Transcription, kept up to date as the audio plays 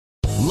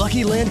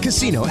Lucky Land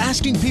Casino,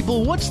 asking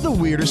people, what's the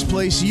weirdest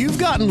place you've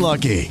gotten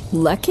lucky?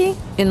 Lucky?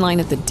 In line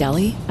at the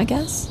deli, I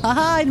guess?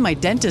 Aha, in my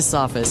dentist's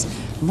office.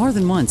 More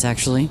than once,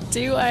 actually.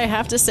 Do I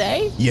have to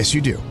say? Yes,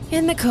 you do.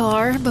 In the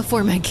car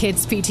before my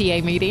kids'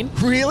 PTA meeting.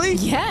 Really?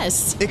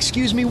 Yes.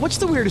 Excuse me, what's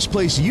the weirdest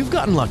place you've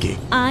gotten lucky?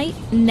 I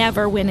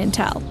never win and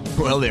tell.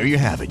 Well, there you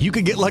have it. You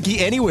can get lucky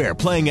anywhere,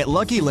 playing at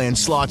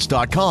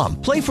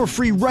LuckyLandSlots.com. Play for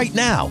free right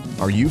now.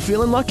 Are you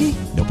feeling lucky?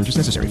 No purchase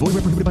necessary. Void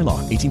where prohibited by law.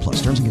 18 plus.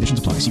 Terms and conditions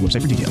apply. See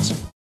website for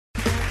details.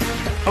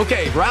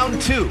 Okay,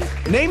 round two.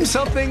 Name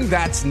something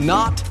that's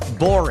not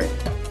boring.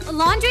 A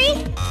laundry?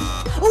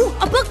 Ooh,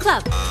 a book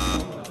club.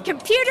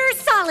 Computer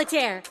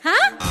solitaire,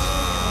 huh?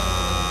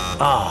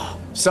 Ah,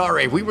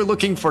 sorry, we were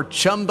looking for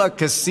Chumba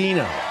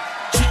Casino.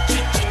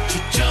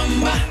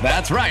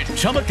 That's right,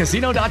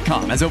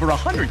 ChumbaCasino.com has over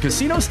 100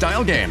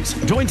 casino-style games.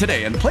 Join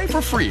today and play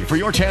for free for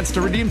your chance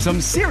to redeem some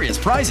serious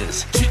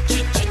prizes.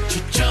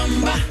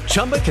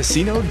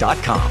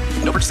 ChumbaCasino.com.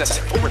 No purchase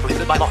necessary. Void where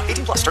prohibited by law.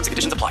 18 plus. Terms and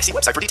conditions apply. See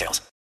website for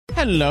details.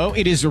 Hello,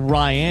 it is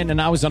Ryan,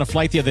 and I was on a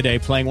flight the other day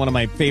playing one of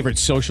my favorite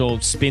social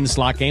spin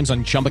slot games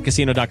on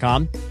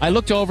ChumbaCasino.com. I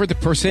looked over at the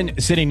person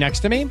sitting next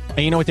to me, and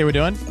you know what they were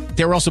doing?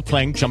 They were also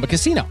playing Chumba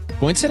Casino.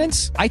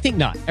 Coincidence? I think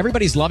not.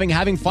 Everybody's loving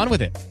having fun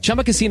with it.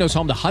 Chumba Casino is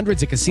home to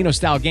hundreds of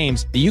casino-style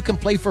games that you can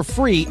play for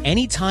free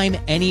anytime,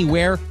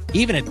 anywhere,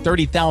 even at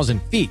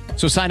 30,000 feet.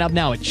 So sign up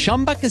now at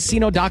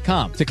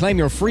ChumbaCasino.com to claim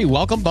your free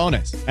welcome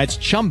bonus. That's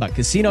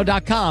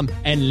ChumbaCasino.com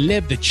and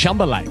live the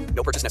Chumba life.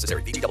 No purchase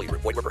necessary. VGW.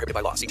 Void where prohibited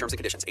by law. See terms and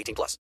conditions. 18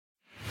 plus.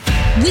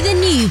 With a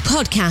new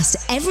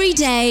podcast every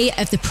day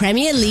of the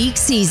Premier League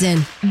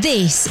season,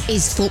 this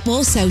is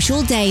Football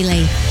Social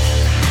Daily.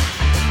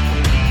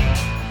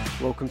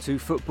 Welcome to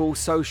Football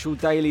Social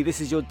Daily.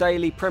 This is your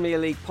daily Premier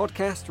League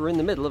podcast. We're in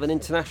the middle of an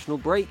international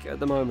break at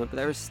the moment, but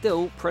there is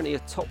still plenty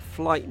of top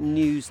flight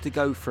news to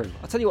go through.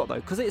 I'll tell you what though,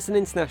 because it's an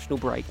international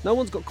break, no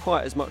one's got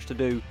quite as much to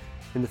do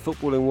in the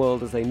footballing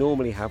world as they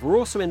normally have. We're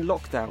also in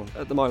lockdown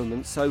at the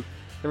moment, so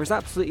there is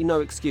absolutely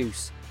no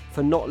excuse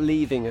for not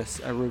leaving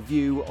us a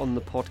review on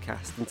the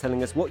podcast and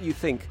telling us what you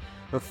think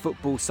of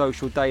Football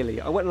Social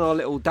Daily. I went on our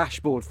little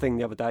dashboard thing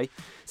the other day.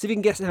 See if you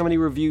can guess how many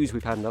reviews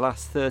we've had in the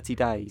last 30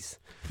 days.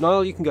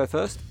 Niall, you can go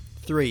first.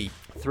 3.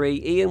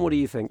 Ian, what do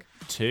you think?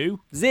 2.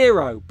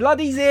 0.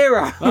 Bloody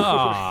 0.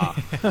 Ah.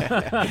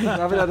 I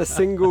haven't had a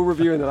single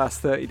review in the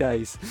last 30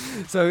 days.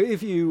 So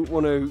if you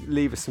want to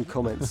leave us some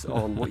comments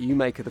on what you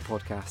make of the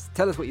podcast,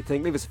 tell us what you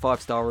think, leave us a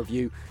 5-star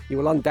review. You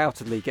will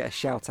undoubtedly get a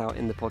shout out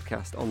in the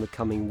podcast on the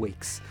coming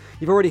weeks.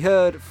 You've already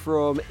heard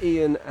from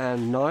Ian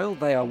and Niall.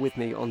 They are with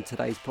me on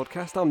today's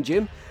podcast. I'm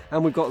Jim,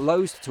 and we've got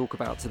loads to talk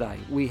about today.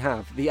 We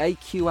have the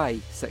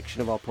AQA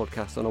section of our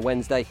podcast on a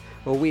Wednesday,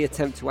 where we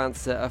attempt to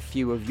answer a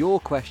few of your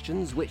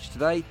questions, which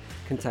today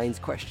contains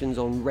questions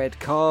on red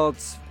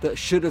cards that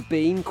should have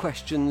been,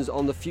 questions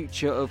on the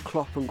future of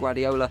Klopp and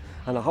Guardiola,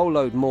 and a whole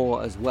load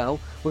more as well.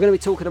 We're going to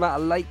be talking about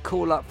a late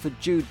call-up for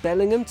Jude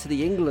Bellingham to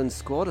the England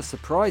squad, a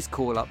surprise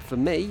call-up for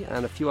me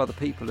and a few other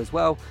people as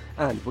well,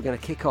 and we're going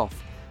to kick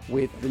off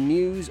with the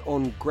news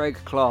on Greg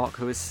Clark,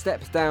 who has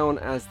stepped down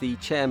as the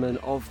chairman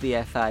of the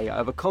FA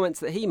over comments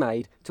that he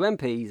made to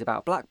MPs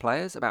about black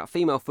players, about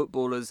female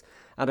footballers,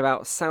 and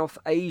about South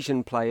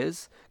Asian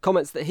players,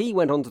 comments that he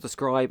went on to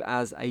describe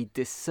as a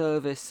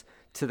disservice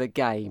to the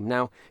game.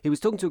 Now, he was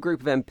talking to a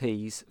group of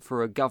MPs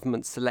for a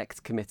government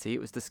select committee.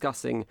 It was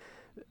discussing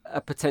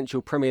a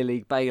potential Premier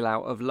League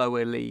bailout of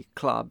lower league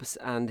clubs,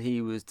 and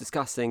he was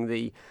discussing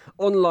the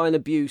online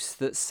abuse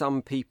that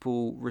some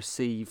people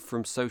receive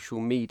from social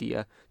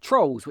media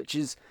trolls, which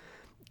is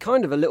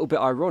kind of a little bit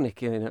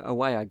ironic in a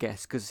way, I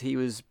guess, because he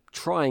was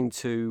trying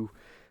to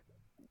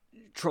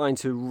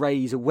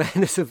raise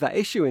awareness of that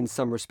issue in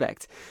some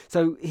respect.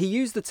 So he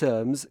used the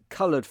terms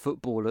coloured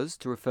footballers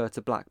to refer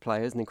to black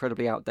players, an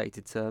incredibly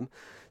outdated term,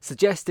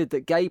 suggested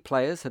that gay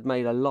players had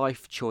made a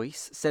life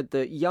choice, said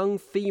that young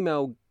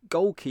female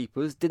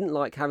goalkeepers didn't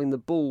like having the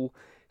ball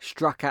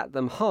struck at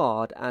them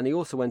hard, and he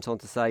also went on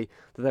to say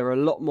that there are a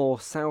lot more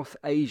South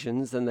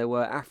Asians than there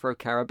were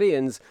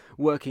Afro-Caribbeans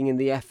working in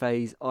the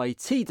FA's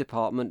IT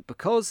department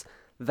because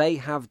they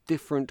have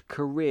different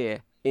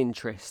career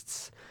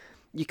interests.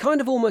 You kind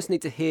of almost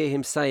need to hear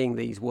him saying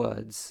these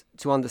words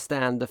to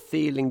understand the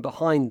feeling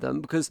behind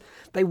them, because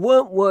they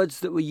weren't words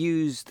that were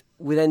used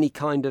with any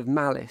kind of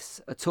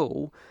malice at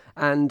all.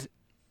 And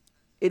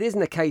it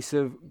isn't a case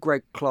of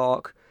Greg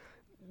Clark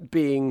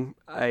being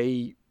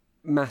a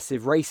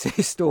massive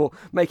racist or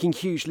making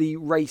hugely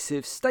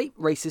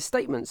racist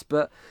statements.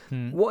 But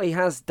what he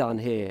has done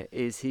here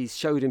is he's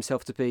showed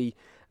himself to be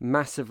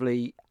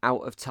massively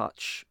out of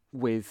touch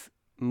with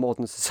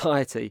modern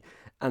society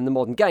and the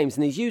modern games,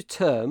 and he's used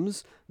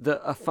terms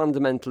that are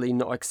fundamentally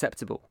not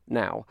acceptable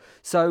now.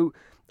 So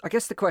I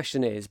guess the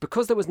question is,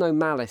 because there was no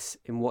malice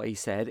in what he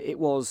said, it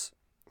was,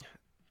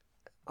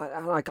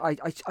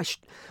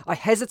 I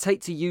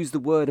hesitate to use the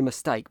word a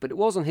mistake, but it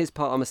was on his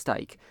part a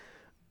mistake.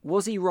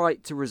 Was he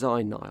right to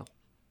resign, Niall?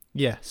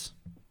 Yes,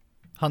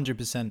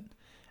 100%.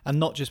 And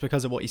not just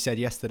because of what he said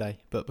yesterday,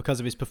 but because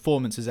of his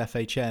performance as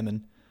FA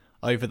chairman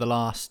over the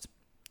last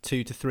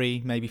 2 to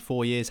 3, maybe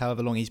 4 years,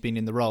 however long he's been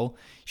in the role.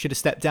 Should have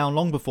stepped down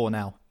long before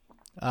now.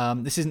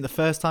 This isn't the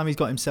first time he's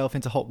got himself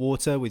into hot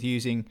water with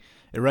using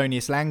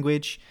erroneous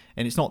language,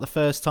 and it's not the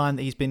first time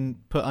that he's been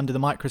put under the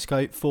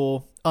microscope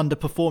for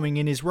underperforming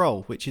in his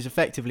role, which is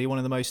effectively one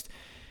of the most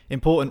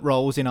important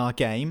roles in our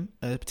game,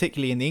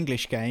 particularly in the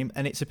English game,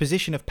 and it's a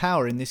position of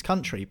power in this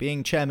country.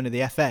 Being chairman of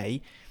the FA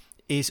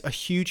is a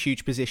huge,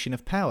 huge position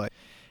of power.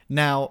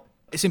 Now,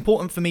 it's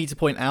important for me to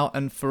point out,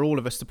 and for all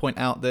of us to point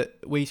out, that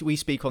we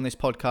speak on this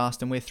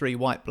podcast and we're three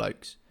white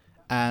blokes,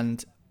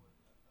 and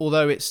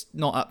although it's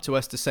not up to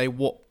us to say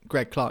what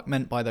Greg Clark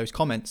meant by those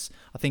comments,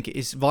 I think it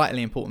is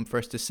vitally important for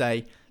us to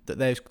say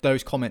that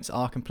those comments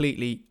are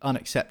completely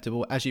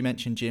unacceptable. As you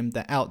mentioned, Jim,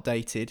 they're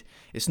outdated.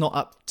 It's not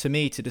up to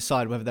me to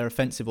decide whether they're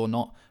offensive or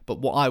not, but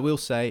what I will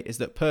say is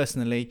that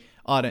personally,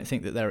 I don't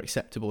think that they're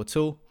acceptable at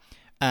all.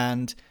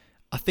 And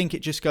I think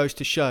it just goes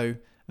to show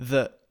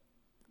that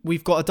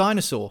we've got a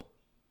dinosaur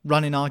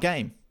running our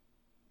game.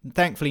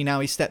 Thankfully, now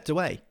he's stepped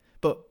away.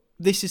 But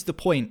this is the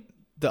point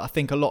that I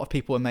think a lot of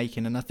people are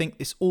making, and I think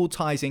this all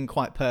ties in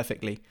quite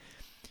perfectly.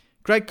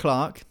 Greg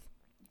Clark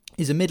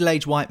is a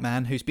middle-aged white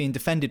man who's being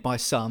defended by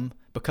some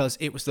because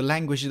it was the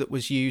language that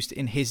was used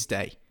in his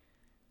day.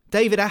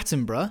 David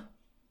Attenborough,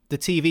 the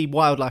TV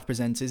wildlife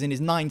presenter, is in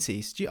his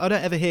 90s. I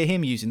don't ever hear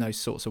him using those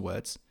sorts of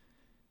words.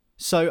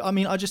 So, I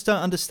mean, I just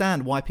don't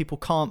understand why people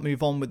can't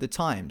move on with the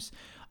times.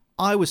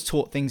 I was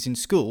taught things in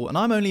school, and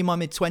I'm only in my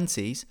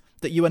mid-20s,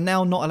 that you are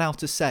now not allowed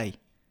to say.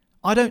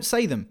 I don't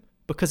say them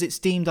because it's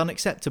deemed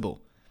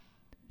unacceptable.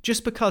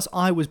 Just because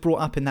I was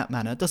brought up in that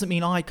manner doesn't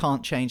mean I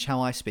can't change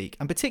how I speak.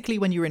 And particularly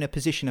when you're in a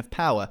position of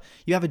power,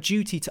 you have a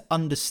duty to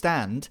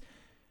understand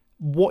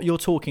what you're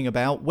talking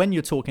about, when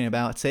you're talking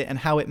about it, and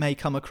how it may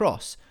come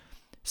across.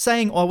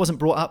 Saying, I wasn't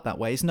brought up that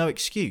way is no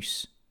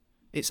excuse.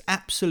 It's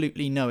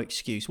absolutely no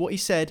excuse. What he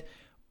said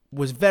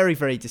was very,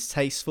 very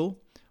distasteful.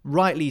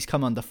 Rightly, he's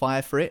come under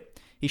fire for it.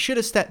 He should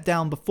have stepped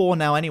down before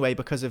now anyway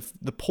because of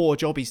the poor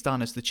job he's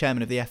done as the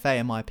chairman of the FA,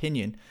 in my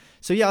opinion.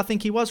 So yeah, I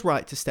think he was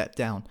right to step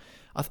down.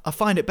 I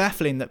find it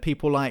baffling that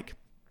people like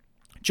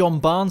John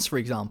Barnes, for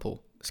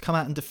example, has come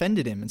out and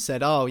defended him and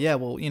said, oh yeah,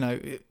 well, you know,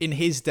 in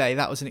his day,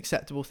 that was an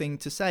acceptable thing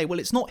to say. Well,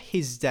 it's not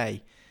his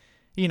day.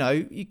 You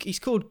know, he's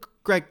called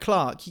Greg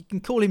Clark. You can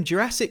call him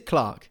Jurassic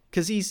Clark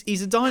because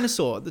he's a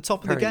dinosaur at the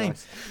top of the game.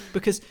 Nice.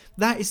 Because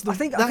that is the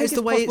that is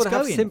the way it's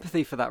going. Have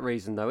sympathy for that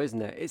reason, though,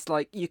 isn't it? It's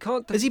like you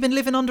can't. Has he been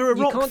living under a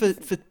rock for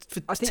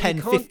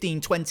 10,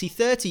 15, 20,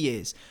 30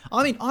 years?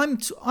 I mean,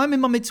 I'm in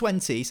my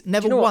mid-20s.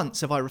 Never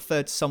once have I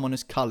referred to someone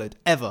as coloured,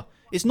 ever.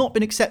 It's not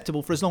been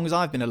acceptable for as long as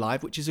I've been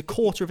alive, which is a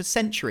quarter of a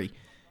century.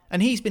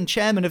 And he's been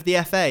chairman of the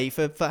FA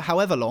for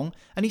however long,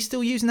 and he's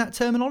still using that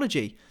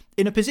terminology.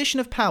 In a position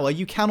of power,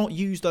 you cannot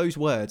use those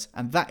words,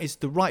 and that is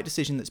the right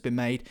decision that's been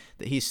made,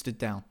 that he's stood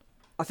down.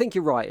 I think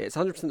you're right. It's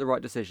 100% the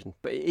right decision.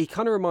 But he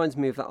kind of reminds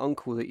me of that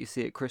uncle that you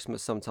see at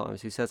Christmas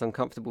sometimes who says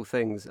uncomfortable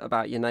things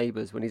about your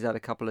neighbours when he's had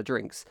a couple of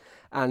drinks.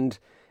 And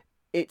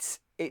it's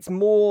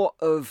more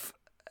of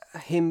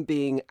him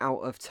being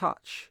out of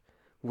touch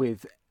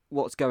with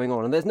what's going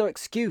on. And there's no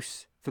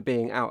excuse for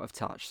being out of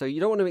touch. So you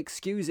don't want to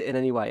excuse it in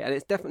any way. And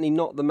it's definitely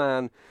not the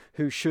man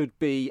who should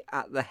be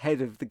at the head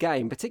of the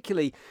game,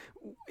 particularly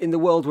in the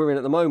world we're in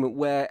at the moment,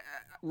 where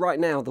right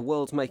now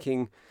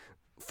the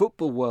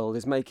football world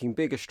is making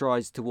bigger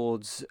strides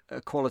towards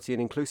equality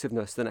and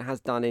inclusiveness than it has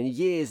done in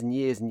years and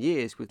years and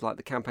years with like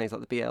the campaigns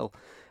like the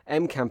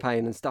BLM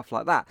campaign and stuff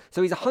like that.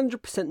 So he's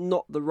 100%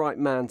 not the right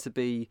man to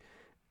be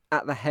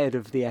at the head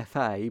of the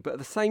FA. But at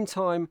the same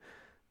time,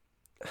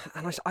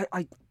 and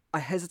I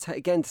hesitate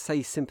again to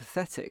say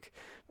sympathetic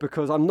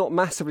because I'm not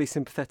massively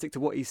sympathetic to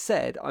what he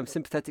said. I'm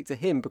sympathetic to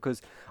him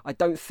because I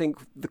don't think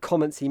the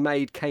comments he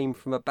made came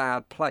from a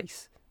bad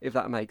place, if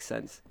that makes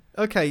sense.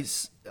 Okay.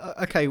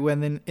 Well,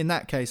 then in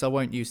that case, I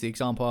won't use the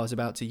example I was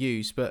about to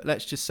use, but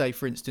let's just say,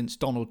 for instance,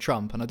 Donald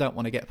Trump, and I don't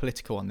want to get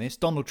political on this.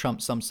 Donald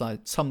Trump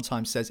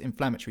sometimes says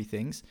inflammatory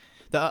things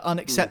that are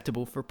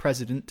unacceptable for a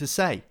president to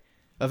say.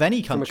 Of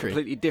any country. From a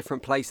completely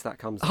different place that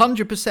comes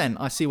 100%.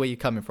 I see where you're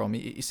coming from.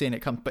 You're seeing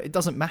it come, but it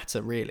doesn't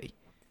matter really.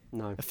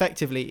 No.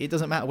 Effectively, it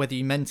doesn't matter whether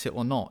you meant it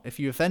or not. If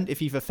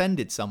you've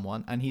offended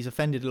someone, and he's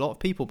offended a lot of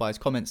people by his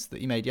comments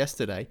that he made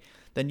yesterday,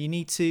 then you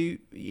need to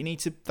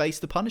face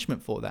the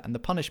punishment for that. And the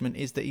punishment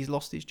is that he's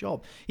lost his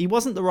job. He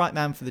wasn't the right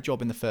man for the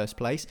job in the first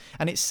place,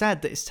 and it's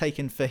sad that it's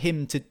taken for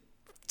him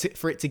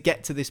for it to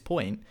get to this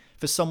point,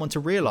 for someone to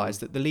realise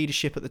that the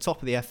leadership at the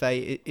top of the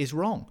FA is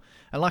wrong.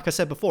 And like I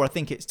said before, I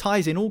think it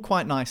ties in all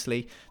quite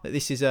nicely that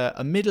this is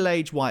a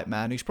middle-aged white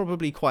man who's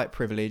probably quite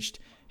privileged,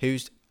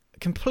 who's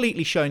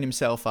completely shown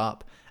himself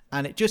up.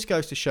 And it just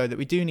goes to show that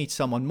we do need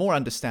someone more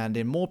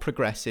understanding, more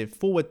progressive,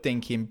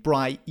 forward-thinking,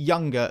 bright,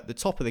 younger at the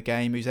top of the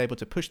game, who's able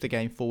to push the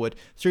game forward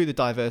through the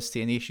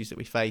diversity and the issues that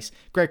we face.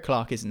 Greg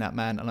Clark isn't that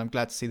man, and I'm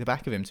glad to see the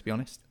back of him, to be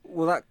honest.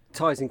 Well, that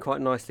ties in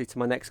quite nicely to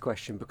my next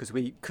question, because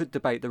we could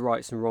debate the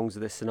rights and wrongs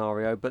of this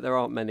scenario, but there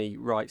aren't many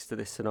rights to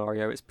this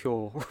scenario. It's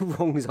pure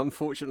wrongs,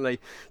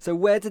 unfortunately. So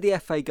where do the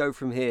FA go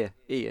from here,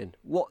 Ian?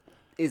 What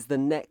is the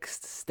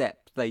next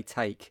step they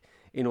take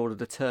in order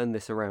to turn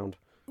this around?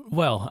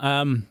 Well,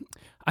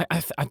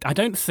 I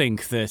don't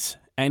think that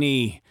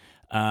any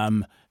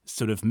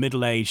sort of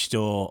middle-aged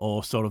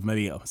or sort of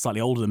maybe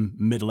slightly older than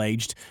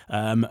middle-aged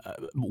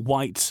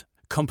white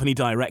company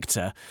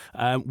director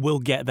will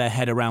get their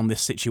head around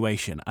this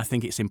situation. I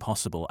think it's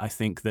impossible. I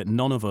think that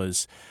none of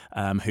us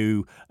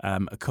who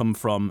come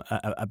from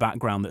a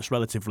background that's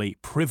relatively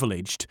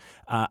privileged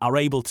are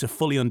able to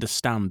fully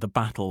understand the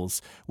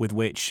battles with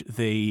which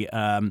the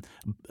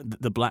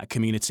black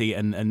community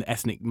and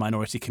ethnic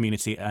minority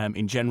community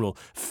in general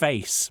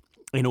face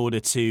in order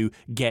to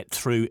get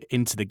through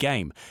into the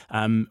game.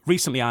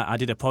 Recently, I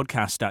did a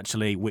podcast,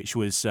 actually, which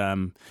was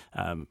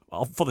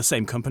for the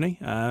same company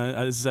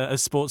as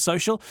Sports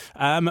Social,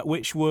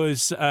 which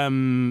was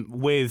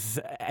with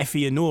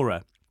Effie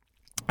Anora,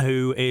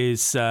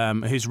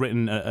 who's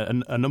written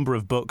a number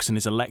of books and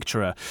is a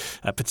lecturer,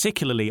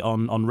 particularly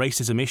on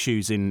racism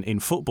issues in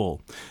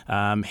football.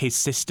 His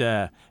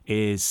sister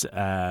is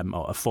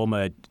a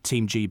former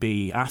Team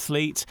GB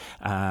athlete,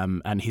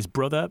 and his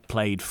brother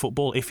played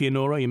football. Effie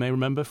Anora, you may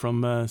remember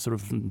from sort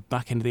of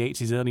back into the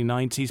 80s, early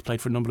 90s,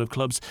 played for a number of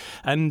clubs.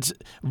 And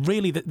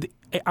really,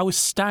 I was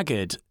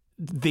staggered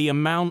the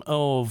amount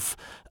of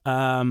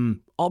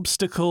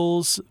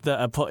obstacles that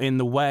are put in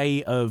the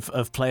way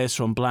of players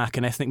from black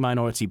and ethnic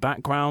minority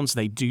backgrounds.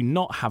 They do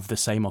not have the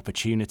same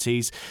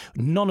opportunities.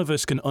 None of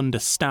us can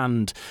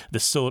understand the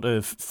sort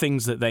of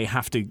things that they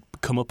have to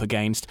come up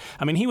against.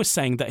 I mean, he was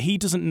saying that he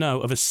doesn't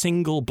know of a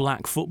single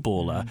black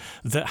footballer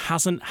that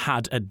hasn't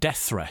had a death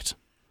threat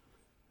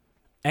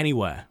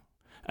anywhere.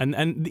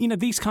 And you know,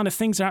 these kind of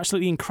things are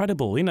absolutely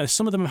incredible. You know,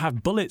 some of them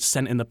have bullets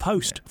sent in the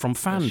post from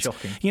fans.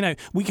 You know,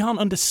 we can't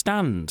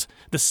understand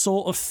the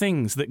sort of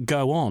things that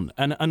go on.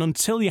 And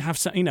until you have,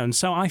 you know, and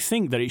so I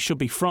think that it should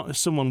be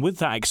someone with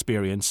that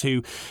experience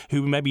who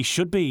maybe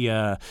should be,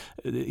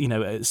 you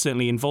know,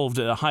 certainly involved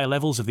at the higher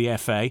levels of the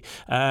FA.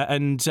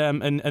 And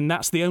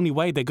that's the only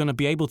way they're going to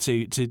be able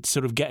to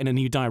sort of get in a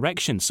new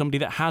direction. Somebody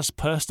that has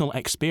personal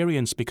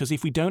experience, because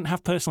if we don't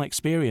have personal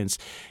experience,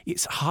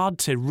 it's hard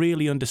to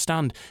really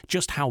understand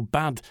just how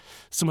bad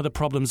some of the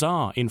problems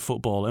are in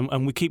football.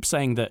 And we keep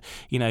saying that,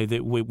 you know,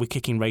 that we're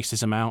kicking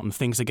racism out and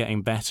things are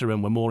getting better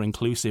and we're more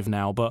inclusive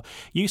now. But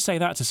you say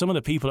that to some of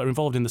the people that are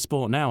involved in the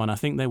sport now, and I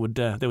think they would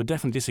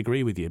definitely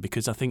disagree with you,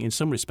 because I think in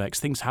some respects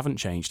things haven't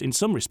changed. In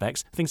some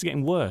respects, things are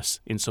getting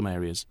worse in some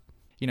areas.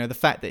 You know, the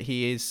fact that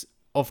he is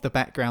of the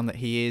background that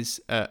he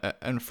is,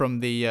 and from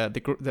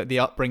the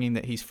upbringing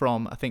that he's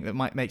from, I think that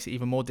makes it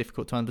even more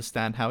difficult to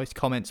understand how his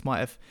comments might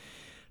have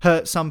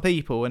hurt some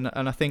people, and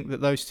I think that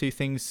those two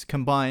things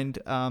combined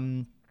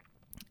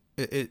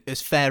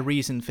is fair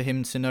reason for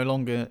him to no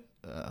longer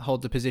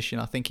hold the position.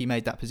 I think he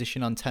made that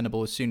position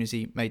untenable as soon as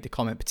he made the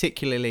comment,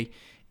 particularly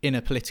in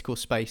a political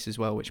space as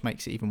well, which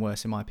makes it even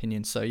worse in my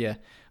opinion. So yeah,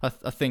 I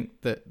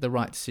think that the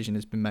right decision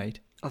has been made.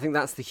 I think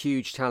that's the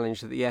huge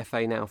challenge that the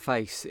FA now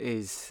face,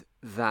 is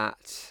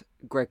that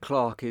Greg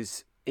Clark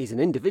is an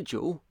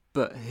individual,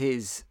 but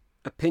his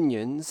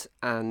opinions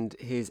and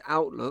his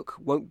outlook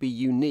won't be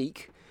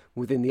unique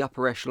within the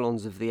upper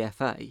echelons of the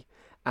FA,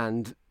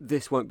 and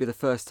this won't be the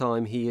first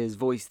time he has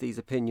voiced these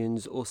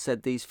opinions or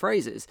said these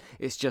phrases.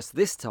 It's just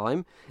this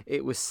time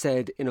it was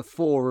said in a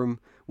forum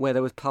where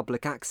there was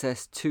public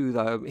access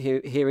to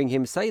hearing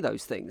him say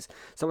those things.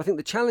 So I think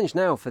the challenge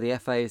now for the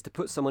FA is to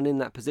put someone in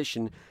that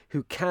position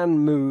who can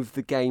move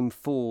the game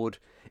forward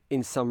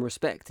in some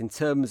respect in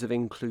terms of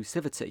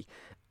inclusivity.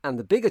 And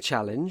the bigger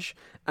challenge,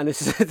 and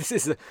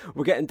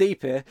we're getting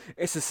deep here,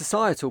 it's a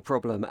societal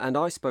problem. And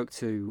I spoke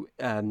to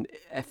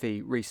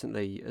Effie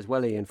recently as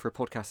well, Ian, for a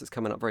podcast that's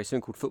coming up very soon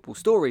called Football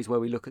Stories,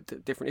 where we look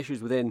at different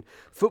issues within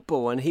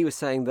football. And he was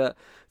saying that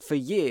for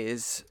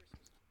years,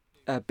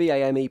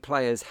 BAME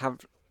players have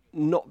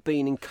not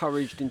been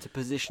encouraged into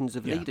positions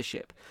of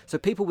leadership. So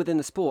people within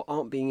the sport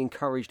aren't being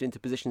encouraged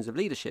into positions of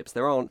leaderships.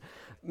 There aren't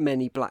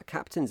many black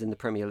captains in the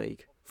Premier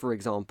League, for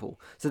example.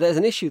 So there's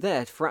an issue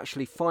there for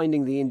actually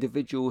finding the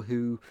individual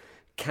who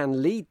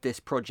can lead this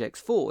project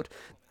forward.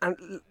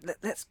 And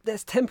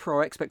let's temper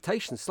our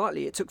expectations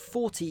slightly. It took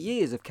 40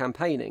 years of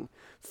campaigning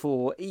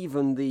for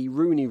even the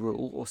Rooney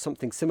Rule or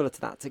something similar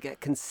to that to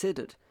get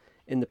considered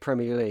in the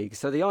Premier League.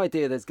 So the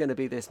idea there's going to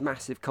be this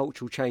massive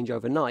cultural change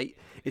overnight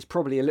is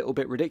probably a little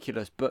bit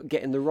ridiculous, but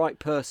getting the right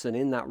person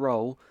in that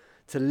role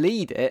to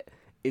lead it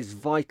is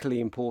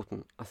vitally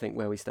important, I think,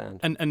 where we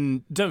stand.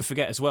 And don't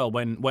forget as well,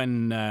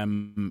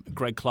 when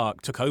Greg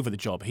Clark took over the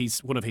job,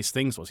 one of his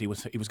things was he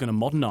was going to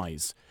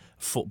modernise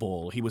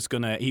football. He was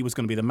going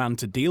to be the man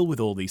to deal with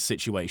all these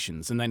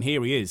situations. And then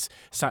here he is,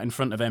 sat in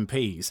front of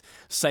MPs,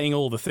 saying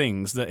all the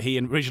things that he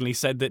originally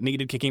said that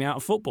needed kicking out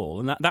of football.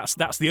 And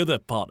that's the other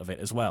part of it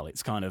as well.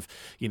 It's kind of,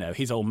 you know,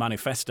 his old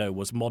manifesto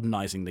was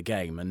modernising the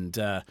game, and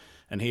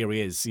here he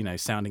is, you know,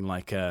 sounding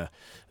like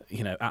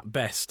you know, at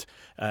best,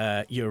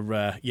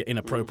 your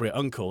inappropriate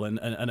uncle, and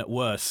at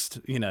worst,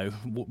 you know,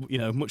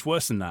 much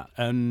worse than that.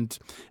 And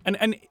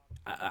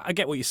I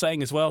get what you're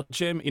saying as well,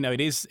 Jim. You know, it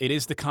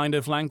is the kind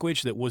of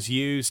language that was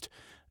used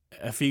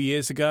a few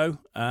years ago,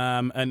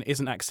 and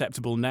isn't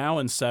acceptable now.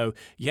 And so,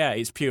 yeah,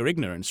 it's pure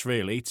ignorance,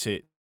 really,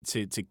 to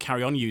to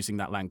carry on using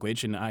that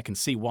language, and I can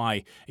see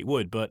why it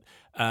would. But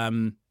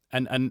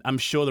and I'm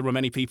sure there were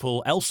many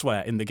people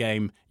elsewhere in the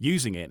game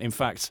using it. In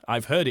fact,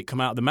 I've heard it come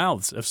out of the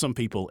mouths of some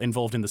people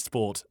involved in the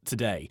sport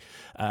today,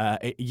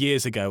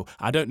 years ago.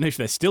 I don't know if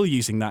they're still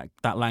using that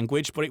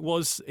language, but it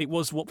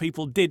was what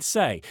people did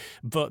say.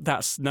 But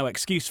that's no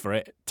excuse for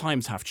it.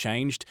 Times have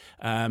changed,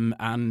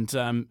 and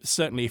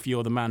certainly if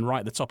you're the man right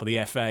at the top of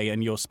the FA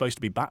and you're supposed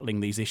to be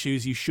battling these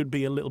issues, you should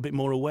be a little bit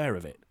more aware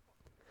of it.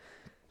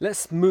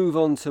 Let's move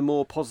on to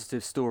more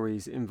positive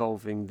stories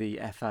involving the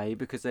FA,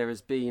 because there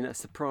has been a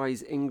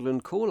surprise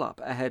England call-up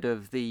ahead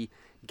of the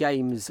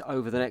games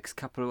over the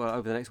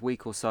next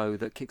week or so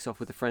that kicks off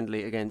with the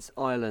friendly against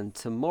Ireland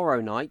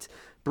tomorrow night.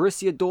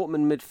 Borussia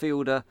Dortmund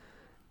midfielder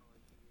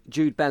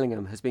Jude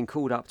Bellingham has been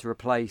called up to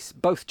replace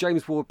both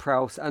James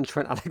Ward-Prowse and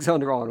Trent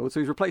Alexander-Arnold,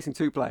 so he's replacing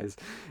two players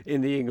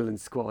in the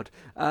England squad.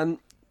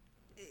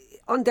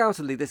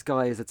 Undoubtedly, this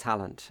guy is a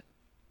talent,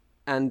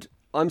 and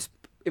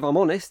if I'm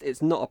honest,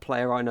 it's not a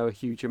player I know a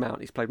huge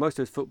amount. He's played most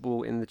of his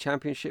football in the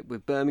Championship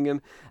with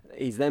Birmingham.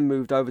 He's then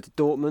moved over to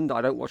Dortmund.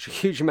 I don't watch a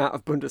huge amount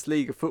of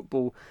Bundesliga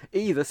football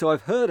either, so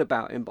I've heard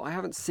about him, but I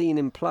haven't seen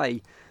him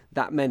play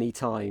that many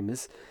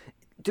times.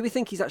 Do we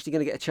think he's actually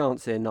going to get a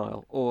chance here,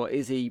 Niall? Or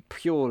is he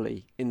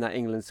purely in that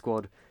England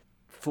squad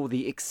for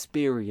the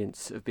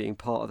experience of being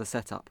part of the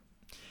setup?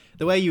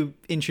 The way you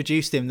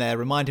introduced him there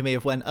reminded me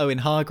of when Owen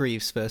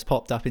Hargreaves first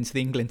popped up into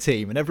the England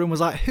team, and everyone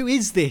was like, who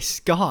is this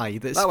guy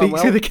that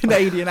speaks with a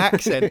Canadian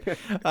accent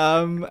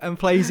and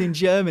plays in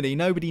Germany?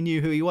 Nobody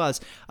knew who he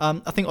was. I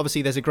think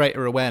obviously there's a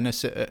greater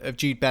awareness of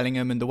Jude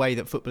Bellingham and the way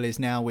that football is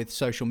now with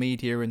social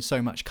media and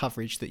so much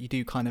coverage that you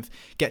do kind of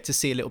get to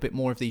see a little bit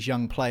more of these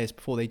young players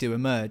before they do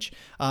emerge.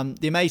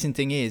 The amazing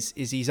thing is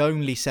he's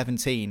only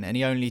 17 and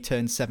he only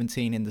turned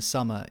 17 in the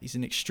summer. He's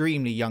an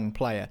extremely young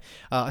player.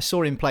 I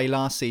saw him play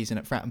last season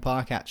at Fratton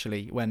Park,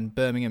 actually, when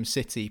Birmingham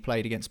City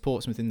played against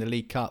Portsmouth in the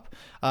League Cup.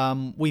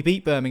 We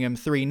beat Birmingham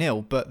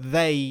 3-0, but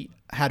they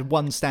had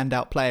one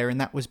standout player, and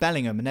that was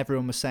Bellingham, and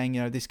everyone was saying,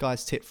 this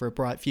guy's tipped for a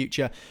bright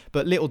future,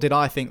 but little did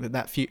I think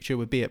that future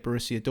would be at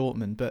Borussia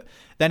Dortmund. But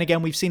then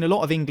again, we've seen a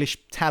lot of English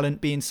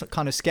talent being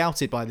kind of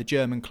scouted by the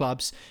German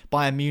clubs.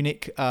 Bayern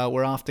Munich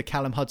were after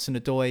Callum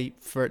Hudson-Odoi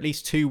for at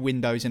least 2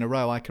 windows in a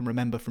row I can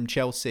remember from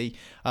Chelsea.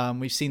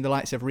 We've seen the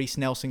likes of Reiss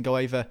Nelson go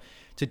over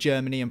to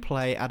Germany and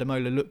play.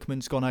 Ademola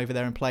Lookman's gone over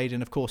there and played,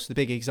 and of course the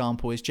big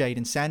example is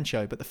Jadon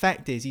Sancho. But the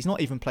fact is, he's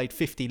not even played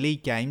 50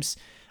 league games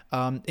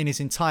in his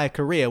entire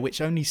career, which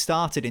only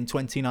started in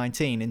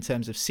 2019 in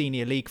terms of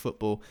senior league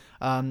football,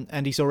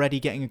 and he's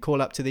already getting a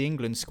call up to the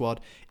England squad.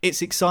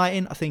 It's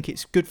exciting. I think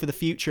it's good for the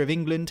future of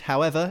England.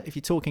 However, if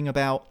you're talking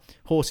about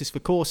horses for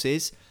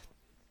courses,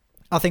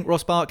 I think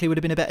Ross Barkley would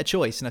have been a better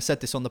choice. And I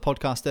said this on the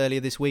podcast earlier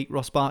this week.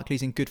 Ross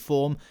Barkley's in good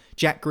form.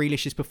 Jack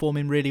Grealish is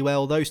performing really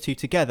well. Those two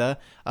together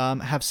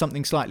have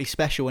something slightly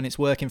special, and it's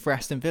working for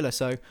Aston Villa.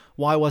 So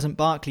why wasn't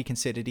Barkley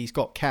considered? He's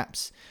got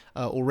caps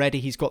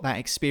already. He's got that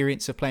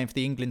experience of playing for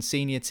the England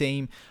senior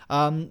team.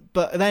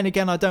 But then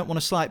again, I don't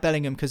want to slight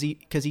Bellingham because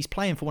he's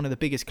playing for one of the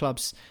biggest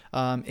clubs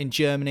in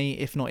Germany,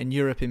 if not in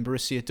Europe, in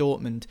Borussia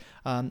Dortmund.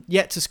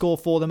 Yet to score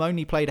for them.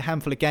 Only played a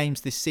handful of games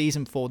this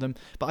season for them.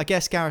 But I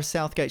guess Gareth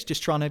Southgate's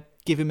just trying to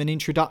give him an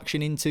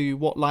introduction into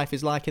what life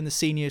is like in the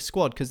senior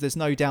squad, because there's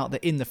no doubt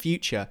that in the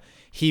future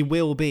he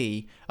will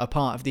be a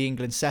part of the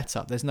England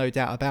setup. There's no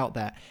doubt about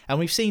that. And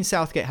we've seen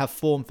Southgate have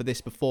form for this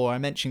before. I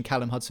mentioned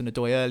Callum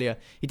Hudson-Odoi earlier.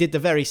 He did the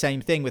very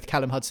same thing with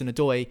Callum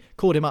Hudson-Odoi,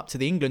 called him up to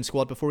the England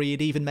squad before he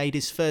had even made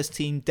his first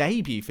team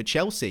debut for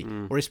Chelsea,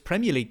 or his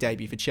Premier League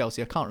debut for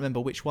Chelsea. I can't remember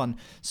which one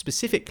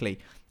specifically.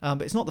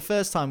 But it's not the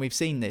first time we've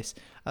seen this.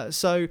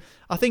 So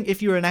I think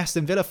if you're an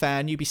Aston Villa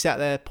fan, you'd be sat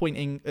there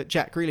pointing at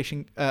Jack Grealish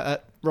and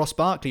at Ross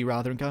Barkley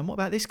rather, and going, what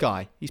about this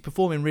guy? He's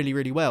performing really,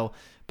 really well.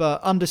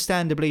 But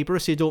understandably,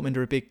 Borussia Dortmund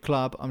are a big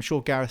club. I'm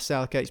sure Gareth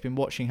Southgate's been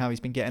watching how he's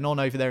been getting on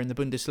over there in the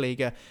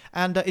Bundesliga.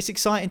 And it's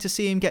exciting to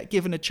see him get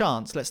given a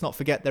chance. Let's not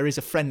forget there is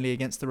a friendly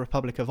against the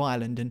Republic of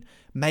Ireland, and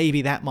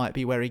maybe that might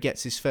be where he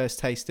gets his first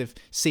taste of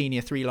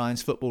senior Three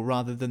Lions football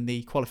rather than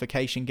the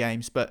qualification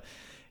games. But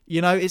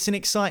it's an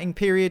exciting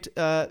period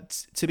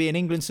to be an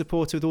England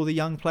supporter with all the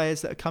young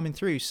players that are coming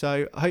through.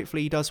 So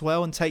hopefully he does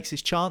well and takes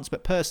his chance.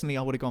 But personally,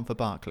 I would have gone for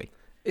Barkley.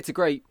 It's a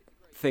great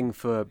thing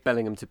for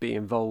Bellingham to be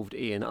involved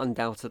in,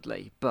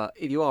 undoubtedly. But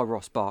if you are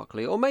Ross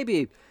Barkley, or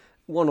maybe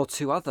one or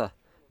two other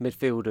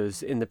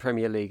midfielders in the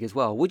Premier League as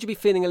well, would you be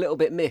feeling a little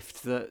bit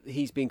miffed that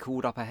he's been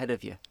called up ahead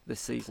of you this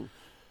season?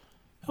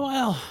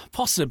 Well,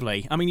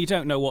 possibly. I mean, you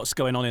don't know what's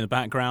going on in the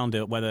background,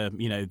 whether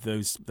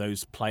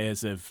those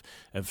players have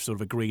sort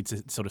of agreed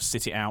to sort of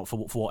sit it out for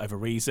whatever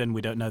reason.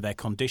 We don't know their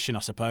condition, I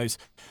suppose.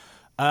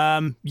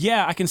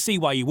 Yeah, I can see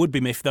why you would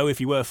be miffed, though,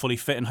 if you were fully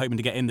fit and hoping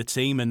to get in the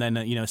team, and then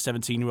a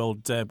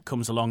 17-year-old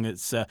comes along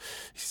that's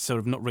sort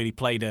of not really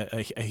played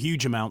a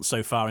huge amount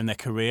so far in their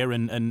career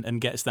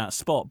and gets that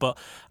spot. But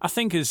I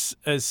think,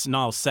 as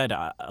Niall said,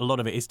 a lot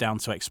of it is down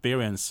to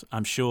experience.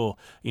 I'm sure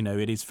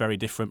it is very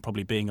different,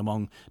 probably being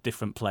among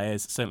different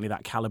players. Certainly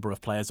that calibre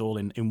of players all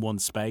in one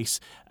space.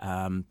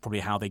 Probably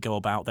how they go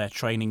about their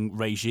training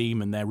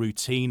regime and their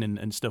routine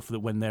and stuff that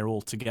when they're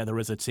all together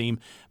as a team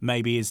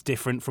maybe is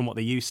different from what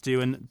they used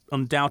to. And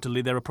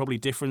undoubtedly there are probably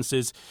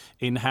differences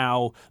in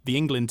how the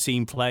England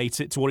team play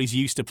to what he's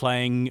used to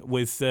playing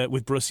with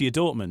Borussia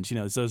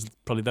Dortmund. There's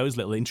probably those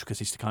little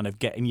intricacies to kind of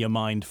get in your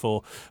mind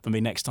for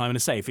me next time. And I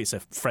say, if it's a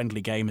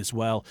friendly game as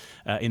well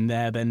in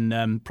there,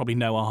 then probably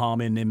no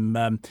harm in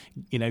him,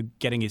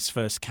 getting his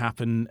first cap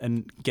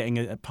and getting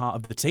a part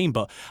of the team.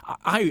 But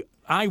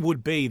I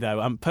would be,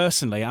 though,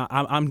 personally,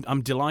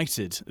 I'm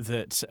delighted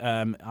that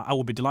I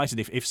would be delighted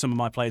if some of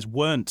my players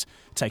weren't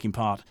taking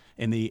part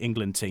in the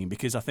England team,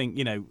 because I think,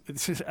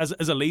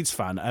 as a Leeds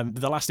fan,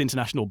 the last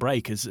international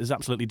break has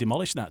absolutely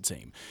demolished that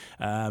team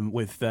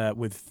with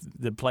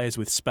the players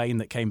with Spain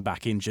that came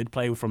back injured,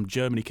 player from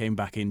Germany came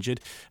back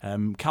injured,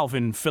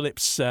 Calvin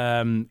Phillips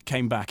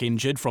came back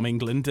injured from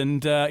England,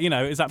 and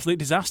it was an absolute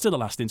disaster the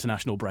last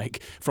international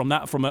break from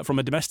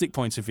a domestic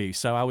point of view.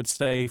 So I would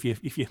say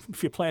if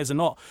your players are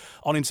not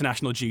on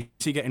international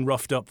duty, getting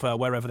roughed up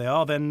wherever they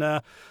are, then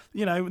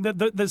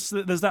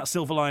there's that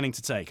silver lining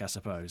to take, I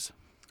suppose.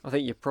 I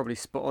think you're probably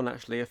spot on,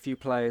 actually. A few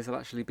players will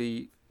actually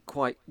be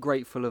quite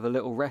grateful of a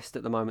little rest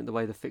at the moment, the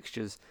way the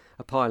fixtures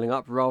are piling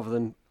up, rather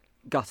than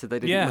gutted they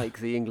didn't make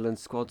the England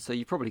squad. So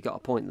you probably got a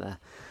point there.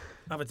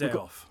 Have a day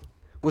off.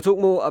 We'll talk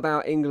more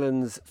about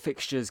England's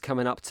fixtures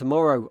coming up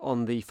tomorrow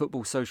on the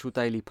Football Social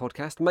Daily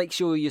podcast. Make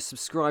sure you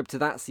subscribe to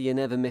that so you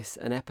never miss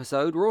an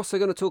episode. We're also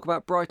going to talk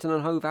about Brighton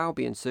and Hove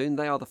Albion soon.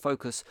 They are the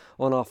focus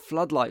on our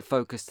Floodlight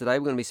Focus today.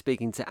 We're going to be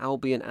speaking to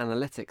Albion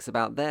Analytics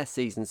about their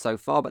season so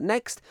far. But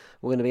next,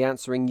 we're going to be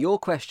answering your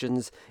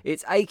questions.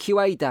 It's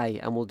AQA Day,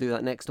 and we'll do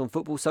that next on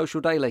Football Social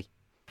Daily.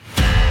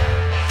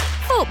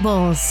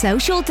 Football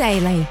Social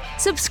Daily.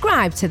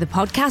 Subscribe to the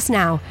podcast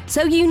now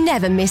so you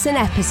never miss an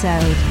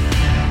episode.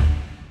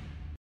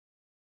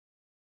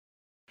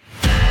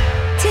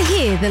 To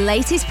hear the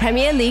latest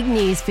Premier League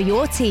news for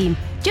your team,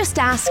 just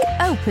ask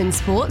Open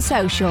Sport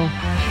Social.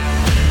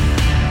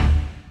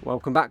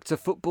 Welcome back to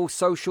Football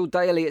Social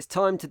Daily. It's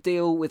time to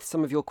deal with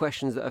some of your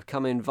questions that have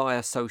come in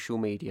via social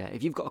media.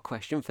 If you've got a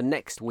question for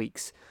next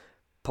week's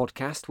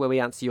podcast where we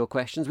answer your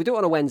questions, we do it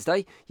on a Wednesday.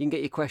 You can get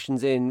your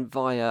questions in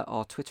via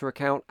our Twitter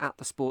account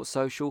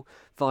 @thesportssocial,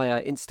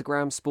 via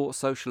Instagram Sports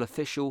Social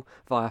Official,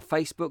 via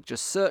Facebook.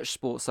 Just search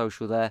Sports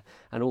Social there,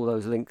 and all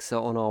those links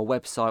are on our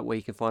website, where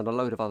you can find a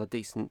load of other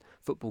decent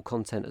football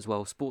content as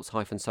well,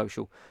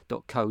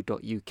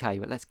 sports-social.co.uk.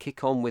 But let's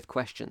kick on with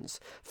questions.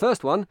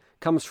 First one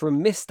comes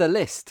from Mr.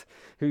 List,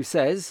 who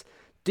says,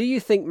 do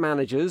you think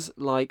managers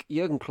like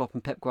Jurgen Klopp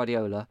and Pep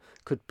Guardiola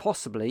could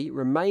possibly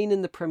remain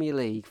in the Premier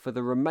League for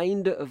the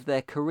remainder of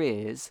their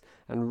careers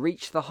and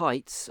reach the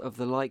heights of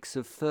the likes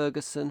of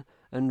Ferguson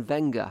and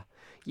Wenger?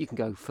 You can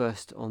go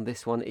first on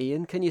this one,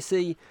 Ian. Can you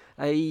see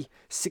a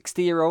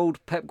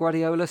 60-year-old Pep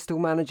Guardiola still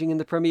managing in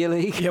the Premier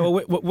League? Yeah,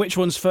 well, which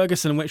one's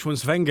Ferguson and which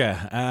one's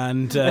Wenger,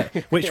 and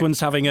which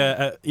one's having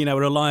a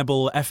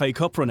reliable FA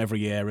Cup run every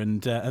year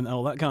and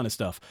all that kind of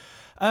stuff?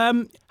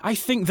 I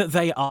think that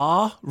they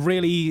are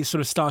really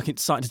sort of starting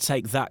to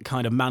take that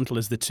kind of mantle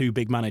as the two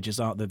big managers,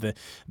 aren't they?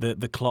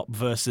 The Klopp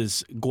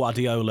versus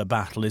Guardiola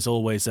battle is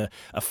always a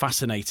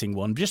fascinating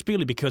one, just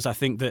purely because I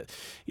think that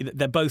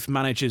they're both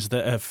managers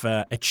that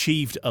have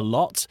achieved a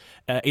lot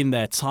in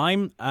their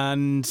time,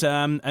 and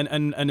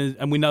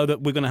we know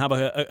that we're going to have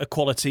a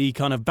quality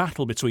kind of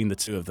battle between the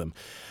two of them.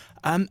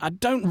 I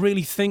don't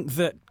really think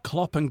that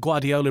Klopp and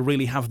Guardiola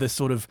really have the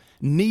sort of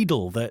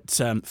needle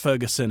that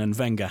Ferguson and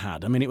Wenger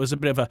had. I mean, it was a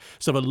bit of a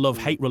sort of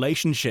love-hate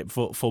relationship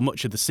for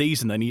much of the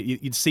season. And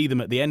you'd see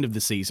them at the end of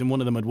the season.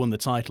 One of them had won the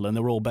title and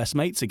they were all best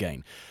mates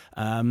again.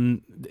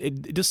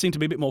 It does seem to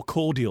be a bit more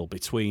cordial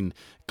between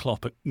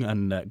Klopp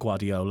and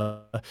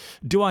Guardiola.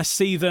 Do I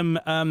see them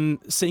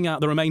seeing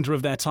out the remainder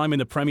of their time in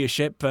the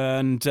Premiership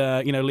and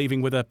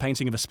leaving with a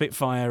painting of a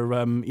Spitfire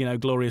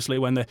gloriously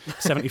when they're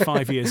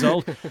 75 years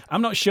old?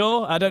 I'm not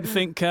sure. I don't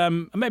think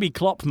maybe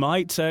Klopp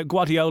might.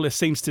 Guardiola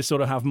seems to sort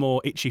of have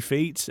more itchy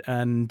feet,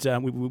 and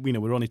we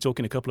were only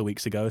talking a couple of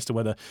weeks ago as to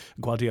whether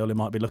Guardiola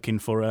might be looking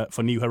for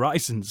new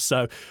horizons.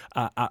 So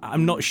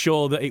I'm not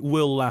sure that it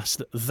will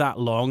last that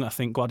long. I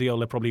think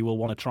Guardiola probably will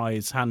want to try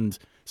his hand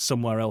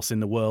somewhere else in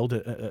the world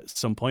at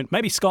some point.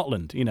 Maybe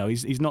Scotland.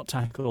 He's not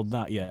tackled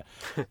that yet.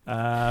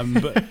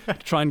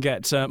 But try and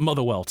get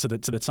Motherwell to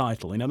the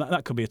title.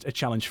 That could be a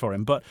challenge for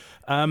him. But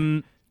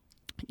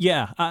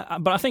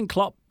but I think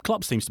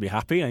Klopp seems to be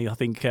happy. I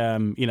think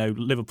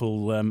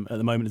Liverpool at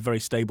the moment is a very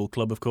stable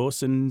club, of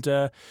course, and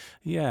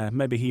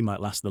maybe he might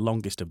last the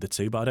longest of the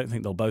two. But I don't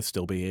think they'll both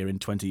still be here in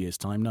 20 years'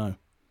 time. No.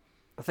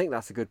 I think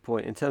that's a good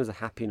point. In terms of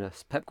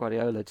happiness, Pep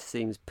Guardiola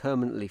seems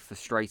permanently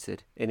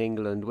frustrated in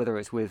England, whether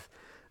it's with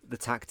the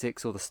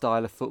tactics or the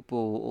style of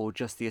football or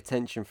just the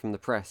attention from the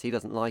press. He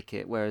doesn't like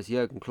it, whereas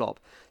Jurgen Klopp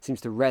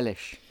seems to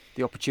relish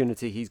the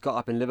opportunity he's got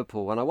up in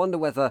Liverpool. And I wonder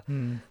whether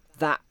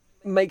that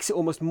makes it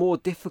almost more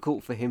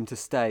difficult for him to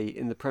stay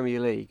in the Premier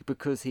League,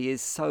 because he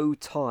is so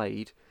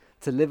tied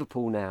to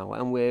Liverpool now,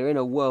 and we're in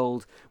a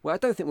world where I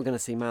don't think we're going to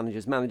see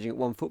managers managing at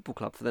one football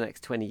club for the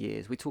next 20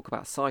 years. We talk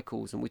about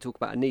cycles, and we talk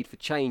about a need for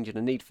change and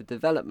a need for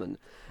development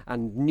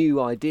and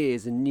new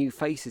ideas and new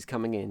faces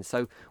coming in.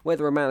 So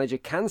whether a manager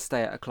can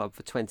stay at a club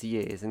for 20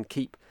 years and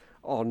keep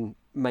on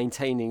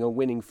maintaining a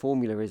winning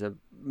formula is a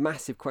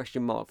massive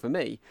question mark for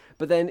me.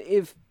 But then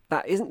if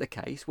that isn't the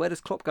case, where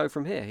does Klopp go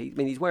from here?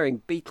 He's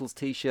wearing Beatles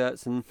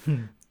t-shirts and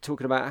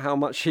talking about how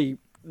much he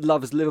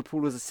loves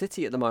Liverpool as a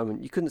city at the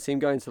moment. You couldn't see him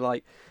going to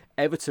like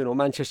Everton or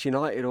Manchester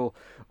United or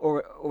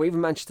even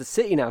Manchester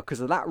City now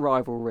because of that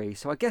rivalry.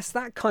 So I guess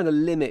that kind of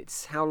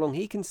limits how long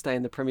he can stay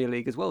in the Premier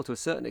League as well, to a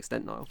certain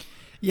extent, Niall.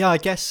 Yeah, I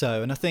guess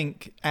so. And I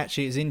think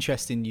actually it's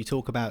interesting you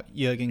talk about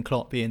Jurgen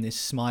Klopp being this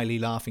smiley,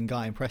 laughing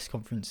guy in press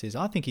conferences.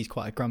 I think he's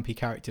quite a grumpy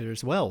character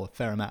as well a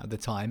fair amount of the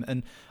time.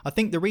 And I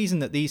think the reason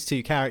that these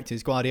two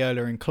characters,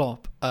 Guardiola and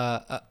Klopp,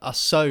 are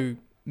so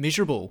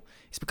miserable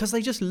is because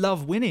they just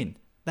love winning.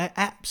 They're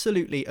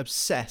absolutely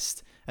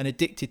obsessed and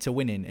addicted to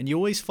winning. And you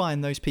always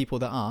find those people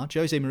that are,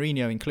 Jose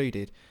Mourinho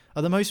included,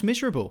 are the most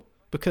miserable.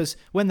 Because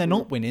when they're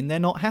not winning, they're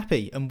not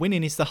happy. And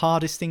winning is the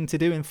hardest thing to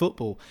do in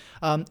football.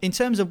 In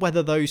terms of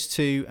whether those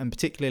two, and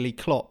particularly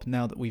Klopp,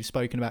 now that we've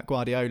spoken about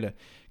Guardiola,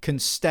 can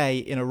stay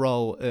in a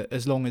role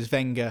as long as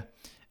Wenger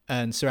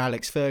and Sir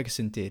Alex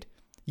Ferguson did.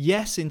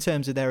 Yes, in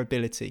terms of their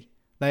ability.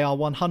 They are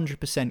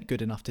 100%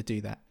 good enough to do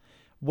that.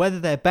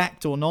 Whether they're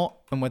backed or not,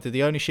 and whether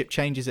the ownership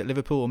changes at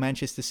Liverpool or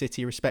Manchester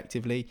City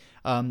respectively,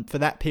 for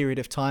that period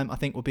of time, I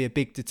think will be a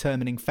big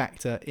determining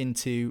factor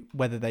into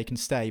whether they can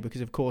stay.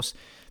 Because, of course,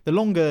 the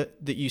longer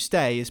that you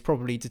stay is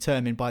probably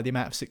determined by the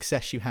amount of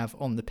success you have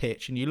on the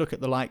pitch. And you look at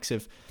the likes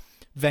of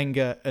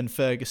Wenger and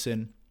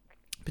Ferguson,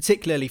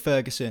 particularly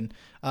Ferguson,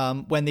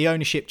 when the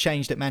ownership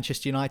changed at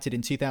Manchester United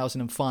in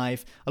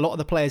 2005, a lot of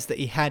the players that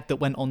he had that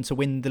went on to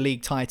win the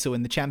league title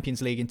in the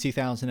Champions League in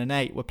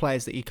 2008 were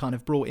players that he kind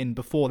of brought in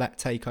before that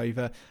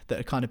takeover that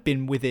had kind of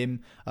been with him.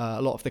 A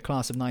lot of the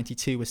class of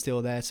 92 were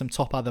still there. Some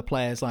top other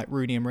players like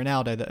Rooney and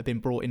Ronaldo that had been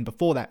brought in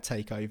before that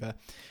takeover.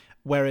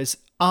 Whereas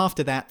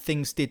after that,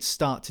 things did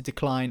start to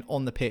decline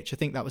on the pitch. I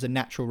think that was a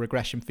natural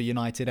regression for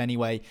United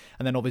anyway.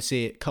 And then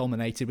obviously it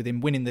culminated with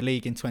him winning the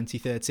league in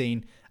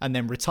 2013 and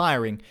then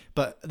retiring.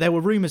 But there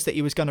were rumours that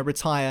he was going to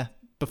retire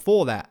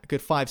before that, a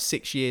good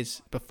 5-6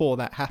 years before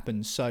that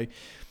happened. So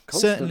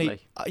Constantly.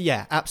 certainly,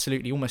 yeah,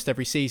 absolutely. Almost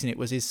every season it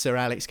was, is Sir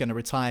Alex going to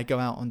retire, go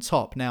out on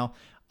top? Now,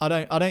 I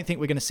don't think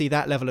we're going to see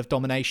that level of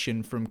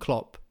domination from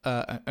Klopp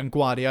and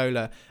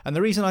Guardiola. And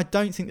the reason I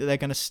don't think that they're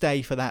going to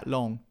stay for that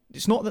long,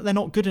 it's not that they're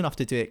not good enough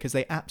to do it, because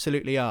they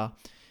absolutely are.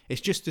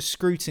 It's just the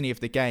scrutiny of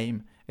the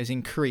game has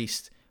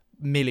increased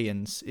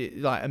millions.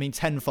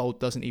 Tenfold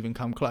doesn't even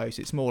come close.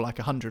 It's more like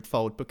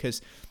 100-fold, because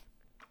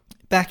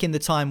back in the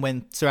time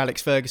when Sir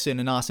Alex Ferguson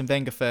and Arsene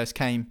Wenger first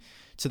came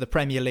to the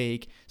Premier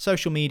League,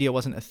 social media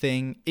wasn't a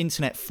thing.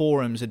 Internet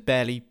forums had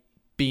barely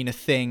been a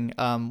thing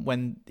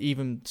when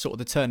even sort of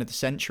the turn of the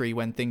century,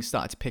 when things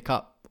started to pick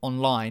up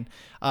online.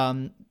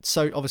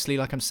 So obviously,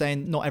 like I'm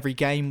saying, not every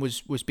game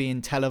was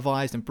being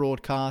televised and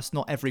broadcast.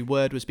 Not every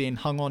word was being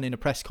hung on in a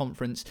press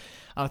conference.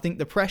 And I think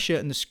the pressure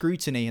and the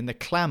scrutiny and the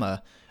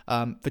clamour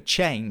for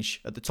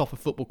change at the top of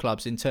football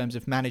clubs in terms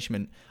of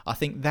management, I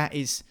think that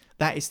is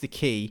the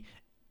key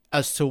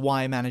as to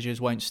why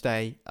managers won't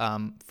stay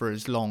for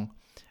as long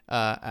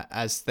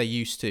as they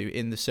used to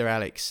in the Sir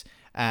Alex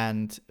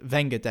and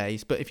Wenger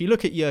days. But if you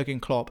look at Jurgen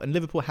Klopp, and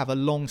Liverpool have a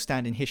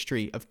long-standing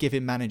history of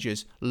giving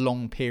managers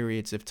long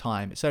periods of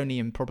time. It's only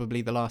in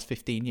probably the last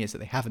 15 years that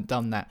they haven't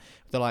done that,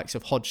 with the likes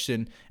of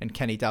Hodgson and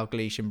Kenny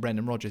Dalglish and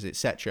Brendan Rodgers,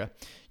 etc.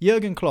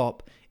 Jurgen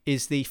Klopp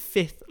is the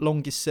 5th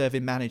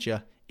longest-serving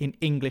manager in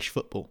English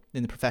football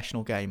in the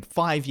professional game.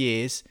 5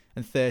 years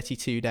and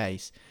 32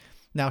 days.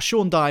 Now,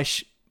 Sean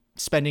Dyche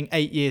spending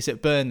 8 years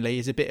at Burnley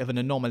is a bit of an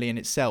anomaly in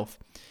itself.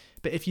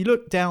 But if you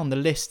look down the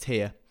list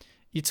here,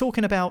 you're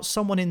talking about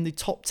someone in the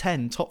top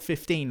 10, top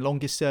 15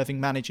 longest serving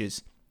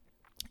managers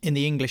in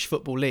the English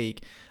Football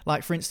League.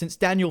 Like, for instance,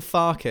 Daniel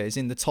Farke is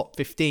in the top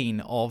 15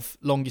 of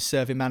longest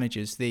serving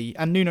managers,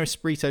 and Nuno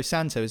Espirito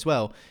Santo as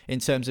well, in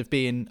terms of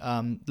being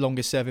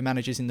longest serving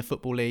managers in the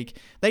Football League.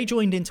 They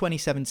joined in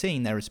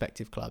 2017, their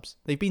respective clubs.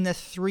 They've been there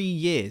 3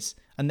 years,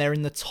 and they're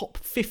in the top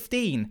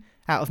 15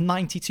 out of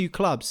 92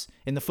 clubs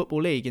in the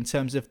Football League in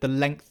terms of the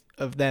length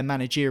of their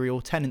managerial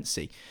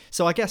tenancy.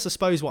 So I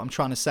suppose what I'm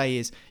trying to say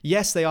is,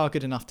 yes, they are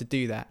good enough to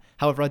do that.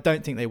 However, I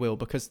don't think they will,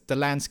 because the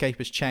landscape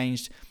has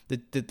changed.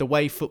 The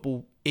way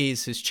football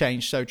has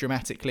changed so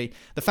dramatically.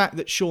 The fact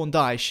that Sean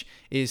Dyche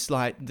is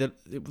like the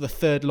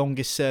 3rd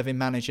longest serving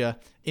manager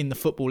in the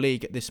Football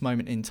League at this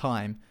moment in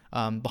time,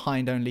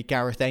 behind only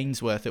Gareth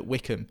Ainsworth at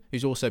Wickham,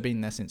 who's also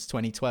been there since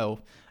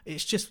 2012.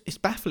 It's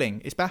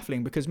baffling. It's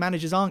baffling because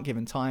managers aren't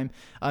given time.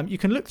 You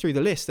can look through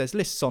the list. There's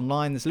lists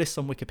online. There's lists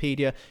on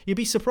Wikipedia. You'd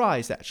be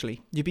surprised,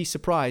 actually. You'd be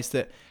surprised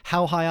at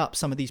how high up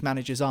some of these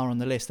managers are on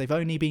the list. They've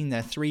only been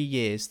there 3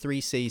 years,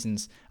 3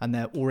 seasons, and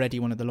they're already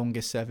one of the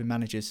longest serving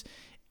managers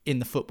in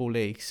the Football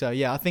League. So,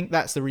 yeah, I think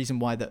that's the reason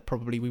why that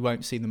probably we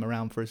won't see them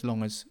around for as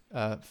long as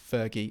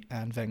Fergie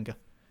and Wenger.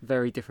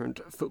 Very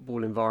different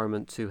football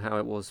environment to how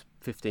it was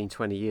 15,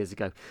 20 years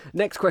ago.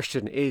 Next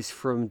question is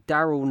from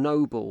Daryl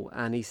Noble,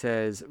 and he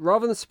says,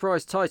 rather than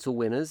surprise title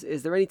winners,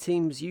 is there any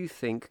teams you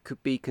think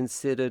could be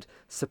considered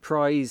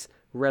surprise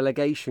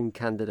relegation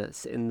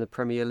candidates in the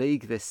Premier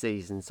League this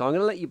season? So I'm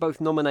going to let you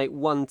both nominate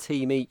one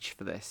team each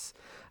for this.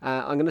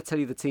 I'm going to tell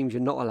you the teams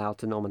you're not allowed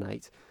to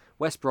nominate.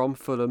 West Brom,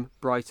 Fulham,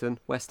 Brighton,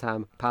 West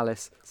Ham,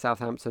 Palace,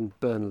 Southampton,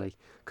 Burnley.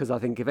 Because I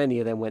think if any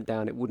of them went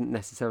down, it wouldn't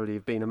necessarily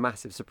have been a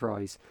massive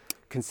surprise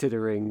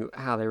considering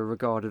how they were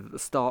regarded at the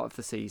start of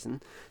the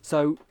season.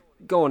 So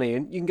go on,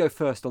 Ian. You can go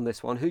first on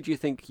this one. Who do you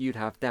think you'd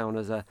have down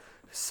as a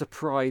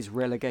surprise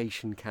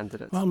relegation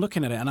candidate? Well,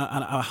 looking at it, and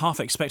I half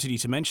expected you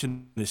to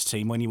mention this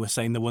team when you were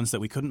saying the ones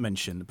that we couldn't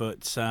mention,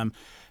 but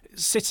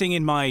sitting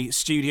in my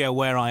studio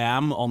where I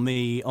am on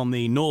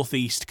the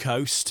northeast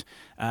coast,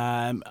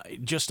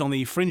 just on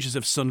the fringes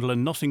of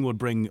Sunderland, nothing would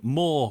bring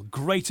more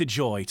greater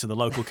joy to the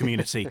local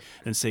community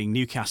than seeing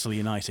Newcastle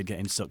United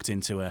getting sucked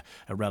into a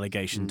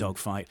relegation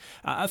dogfight.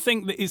 I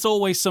think that it's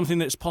always something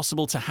that's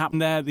possible to happen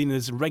there.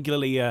 There's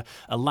regularly a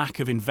lack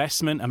of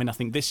investment. I mean, I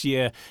think this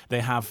year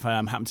they have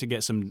happened to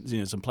get some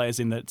players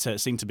in that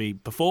seem to be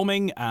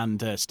performing,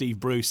 and Steve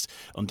Bruce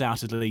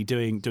undoubtedly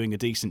doing a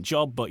decent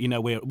job. But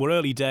we're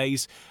early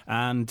days,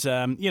 and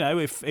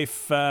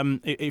if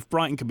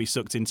Brighton can be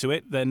sucked into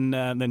it,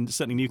 then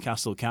certainly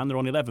Newcastle can. They're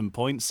on 11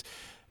 points.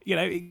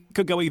 It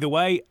could go either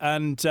way,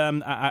 and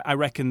I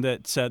reckon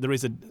that there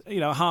is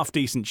a half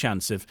decent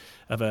chance of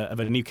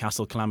a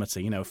Newcastle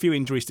calamity. A few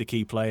injuries to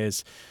key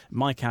players,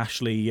 Mike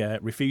Ashley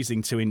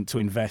refusing to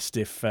invest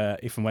if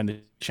and when the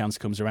chance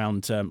comes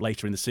around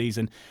later in the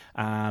season,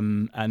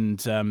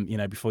 and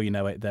before you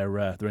know it, they're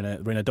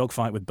in a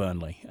dogfight with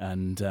Burnley,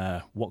 and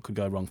what could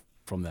go wrong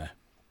from there?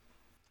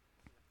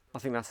 I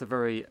think that's a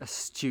very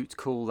astute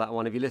call, that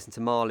one. If you listen to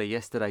Marley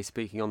yesterday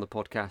speaking on the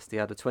podcast, he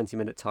had a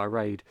 20-minute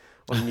tirade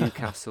on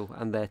Newcastle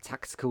and their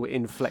tactical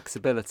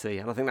inflexibility.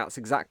 And I think that's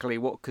exactly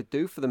what could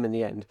do for them in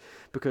the end,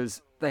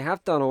 because they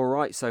have done all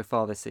right so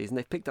far this season.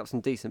 They've picked up some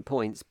decent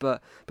points,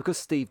 but because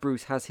Steve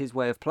Bruce has his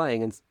way of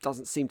playing and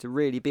doesn't seem to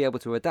really be able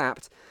to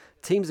adapt,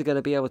 teams are going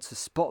to be able to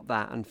spot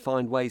that and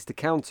find ways to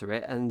counter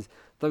it. And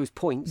those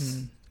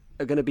points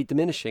are going to be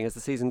diminishing as the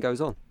season goes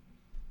on.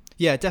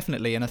 Yeah,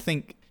 definitely. And I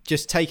think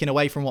just taking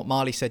away from what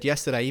Marley said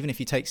yesterday, even if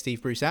you take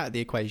Steve Bruce out of the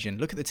equation,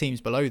 look at the teams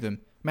below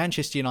them.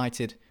 Manchester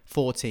United,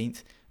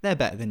 14th. They're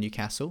better than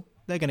Newcastle.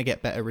 They're going to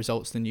get better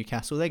results than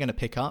Newcastle. They're going to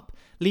pick up.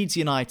 Leeds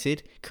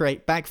United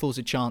create bagfuls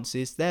of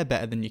chances. They're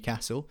better than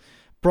Newcastle.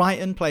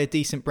 Brighton play a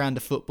decent brand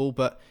of football,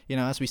 but,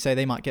 as we say,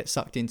 they might get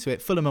sucked into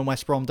it. Fulham and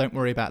West Brom, don't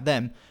worry about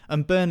them.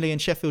 And Burnley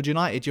and Sheffield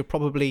United, you're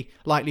probably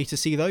likely to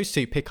see those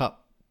two pick up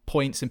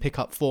points and pick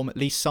up form at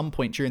least some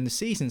point during the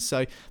season.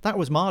 So that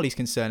was Marley's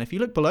concern. If you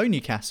look below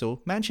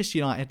Newcastle, Manchester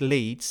United,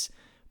 Leeds,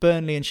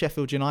 Burnley and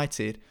Sheffield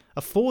United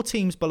are 4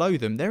 teams below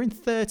them. They're in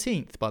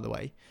 13th, by the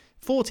way.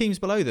 4 teams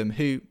below them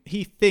who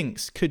he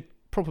thinks could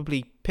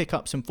probably pick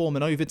up some form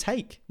and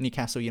overtake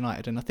Newcastle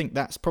United. And I think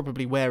that's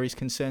probably where his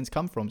concerns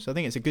come from. So I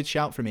think it's a good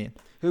shout from Ian.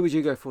 Who would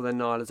you go for then,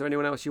 Niall? Is there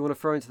anyone else you want to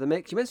throw into the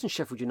mix? You mentioned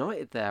Sheffield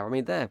United there. I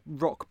mean, they're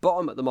rock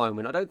bottom at the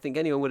moment. I don't think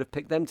anyone would have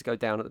picked them to go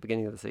down at the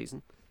beginning of the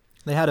season.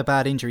 They had a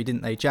bad injury,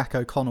 didn't they? Jack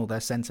O'Connell, their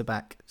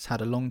centre-back, has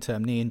had a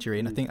long-term knee injury,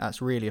 and I think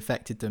that's really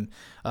affected them.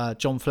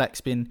 John Fleck's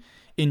been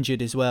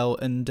injured as well,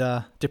 and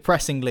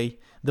depressingly,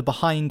 the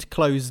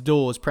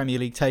behind-closed-doors Premier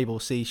League table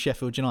sees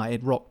Sheffield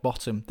United rock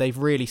bottom. They've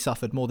really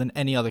suffered more than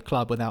any other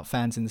club without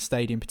fans in the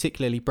stadium,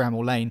 particularly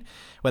Bramall Lane,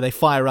 where they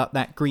fire up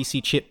that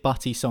Greasy Chip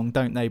Butty song,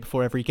 don't they,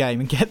 before every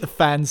game, and get the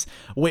fans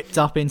whipped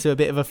up into a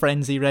bit of a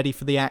frenzy, ready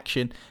for the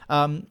action.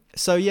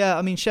 So, yeah,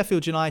 I mean,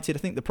 Sheffield United, I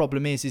think the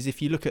problem is if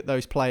you look at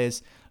those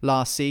players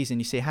last season,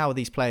 you see how are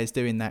these players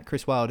doing that?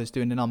 Chris Wilder's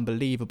doing an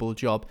unbelievable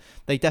job.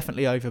 They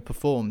definitely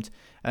overperformed.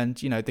 And,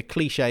 the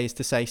cliche is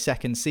to say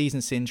second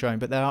season syndrome,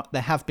 but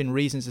there have been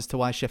reasons as to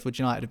why Sheffield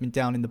United have been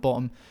down in the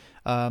bottom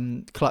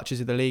clutches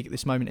of the league at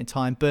this moment in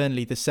time.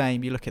 Burnley the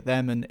same. You look at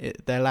them and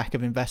their lack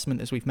of investment,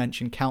 as we've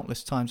mentioned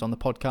countless times on the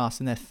podcast,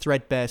 and their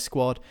threadbare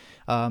squad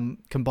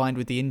combined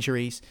with the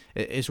injuries,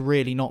 it has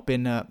really not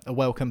been a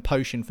welcome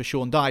potion for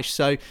Sean Dyche.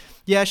 So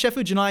yeah,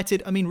 Sheffield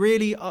United, I mean,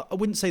 really, I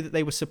wouldn't say that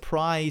they were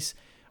surprise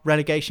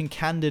relegation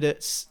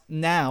candidates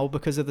now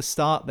because of the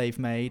start they've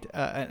made,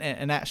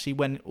 and actually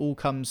when it all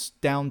comes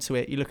down to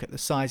it, you look at the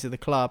size of the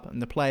club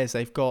and the players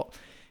they've got,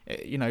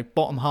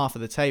 bottom half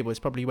of the table is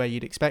probably where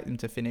you'd expect them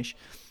to finish.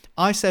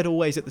 I said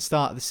always at the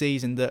start of the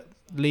season that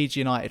Leeds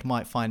United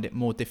might find it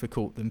more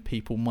difficult than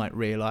people might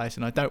realise,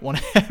 and I don't want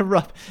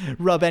to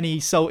rub any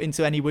salt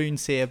into any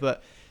wounds here,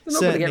 but They're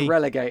not going to get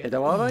relegated,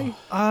 though, are they?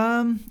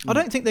 I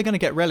don't think they're going to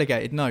get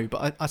relegated, no.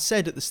 But I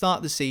said at the start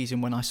of the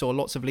season, when I saw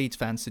lots of Leeds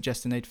fans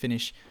suggesting they'd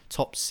finish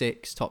top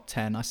 6, top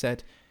 10, I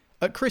said,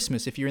 at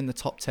Christmas, if you're in the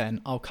top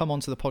 10, I'll come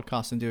onto the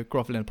podcast and do a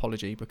grovelling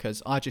apology,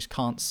 because I just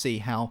can't see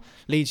how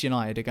Leeds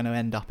United are going to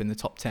end up in the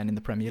top 10 in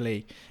the Premier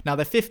League. Now,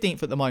 they're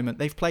 15th at the moment.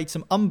 They've played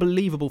some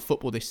unbelievable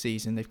football this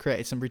season. They've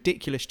created some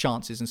ridiculous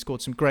chances and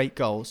scored some great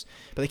goals.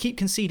 But they keep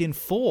conceding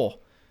 4.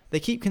 They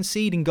keep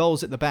conceding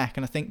goals at the back,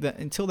 and I think that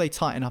until they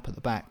tighten up at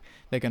the back,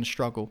 they're going to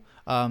struggle.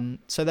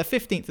 So they're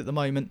 15th at the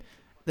moment.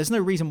 There's no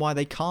reason why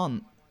they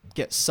can't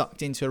get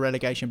sucked into a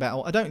relegation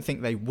battle. I don't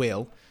think they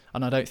will,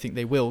 and I don't think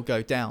they will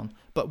go down.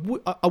 But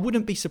I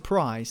wouldn't be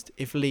surprised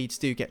if Leeds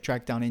do get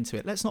dragged down into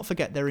it. Let's not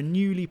forget they're a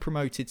newly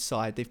promoted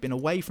side. They've been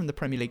away from the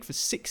Premier League for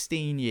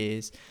 16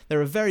 years.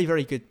 They're a very,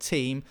 very good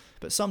team,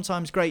 but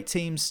sometimes great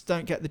teams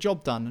don't get the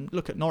job done. And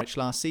look at Norwich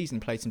last season,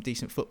 played some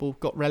decent football,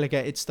 got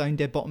relegated, stone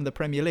dead bottom of the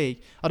Premier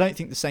League. I don't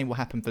think the same will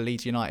happen for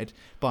Leeds United,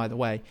 by the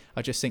way.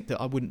 I just think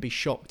that I wouldn't be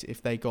shocked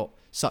if they got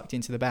sucked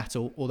into the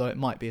battle, although it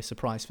might be a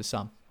surprise for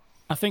some.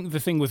 I think the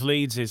thing with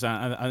Leeds is,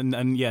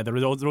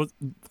 the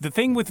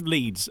thing with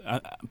Leeds,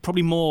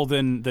 probably more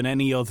than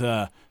any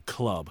other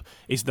club,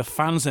 is the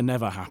fans are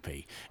never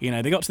happy. You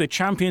know, they got to the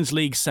Champions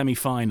League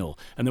semi-final,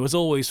 and there was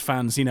always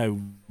fans, you know,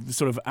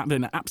 sort of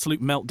having an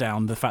absolute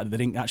meltdown, the fact that they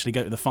didn't actually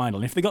go to the final.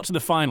 And if they got to the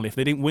final, if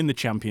they didn't win the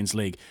Champions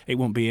League, it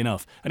won't be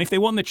enough. And if they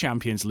won the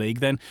Champions League,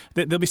 then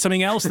there'll be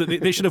something else that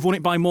they should have won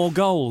it by more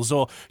goals,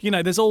 or, you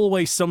know, there's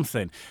always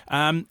something.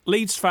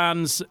 Leeds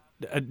fans,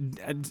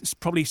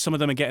 probably some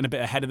of them are getting a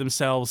bit ahead of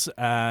themselves.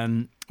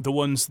 The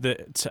ones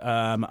that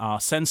are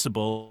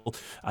sensible,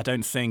 I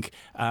don't think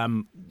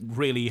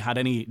really had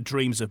any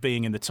dreams of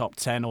being in the top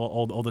 10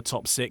 or the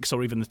top 6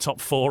 or even the top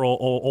 4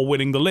 or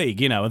winning the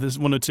league. You know, there's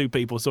one or two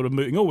people sort of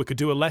mooting, we could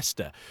do a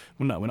Leicester.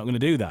 Well, no, we're not going to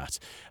do that.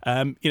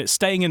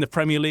 Staying in the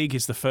Premier League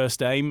is the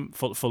first aim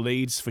for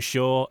Leeds, for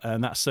sure.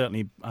 And that's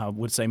certainly, I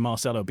would say,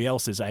 Marcelo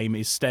Bielsa's aim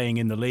is staying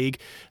in the league.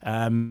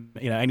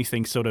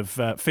 Anything sort of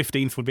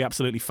 15th would be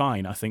absolutely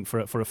fine, I think,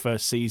 for a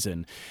first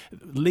season.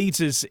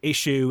 Leeds'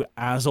 issue,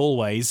 as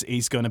always,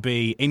 is going to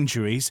be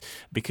injuries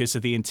because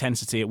of the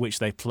intensity at which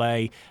they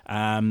play.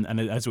 And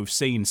as we've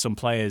seen, some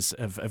players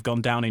have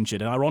gone down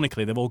injured. And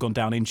ironically, they've all gone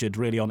down injured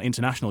really on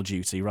international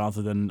duty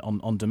rather than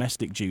on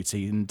domestic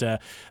duty. And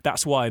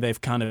that's why they've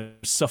kind of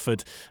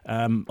suffered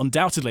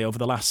undoubtedly over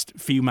the last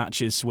few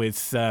matches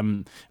with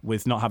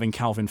not having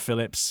Calvin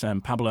Phillips.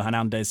 Pablo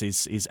Hernandez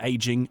is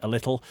ageing a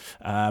little.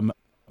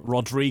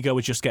 Rodrigo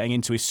was just getting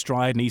into his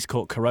stride and he's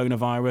caught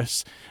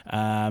coronavirus.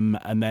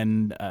 And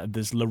then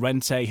there's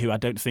Llorente, who I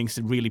don't think's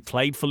really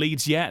played for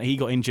Leeds yet. He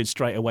got injured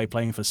straight away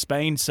playing for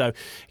Spain. So,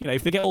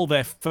 if they get all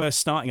their first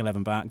starting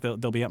 11 back, they'll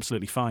be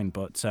absolutely fine.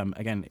 But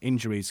again,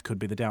 injuries could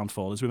be the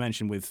downfall. As we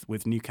mentioned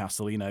with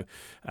Newcastle,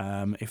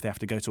 if they have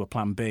to go to a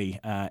plan B,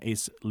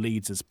 is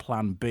Leeds'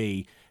 plan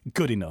B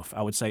good enough?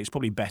 I would say it's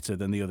probably better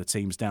than the other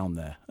teams down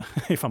there,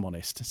 if I'm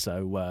honest.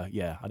 So, I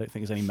don't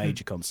think there's any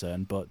major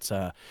concern. But,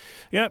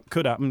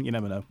 could happen. You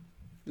never know.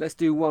 Let's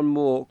do one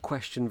more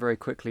question very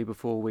quickly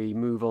before we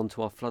move on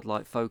to our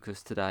floodlight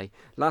focus today.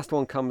 Last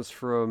one comes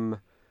from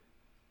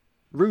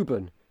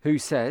Ruben, who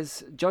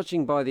says,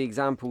 judging by the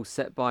example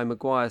set by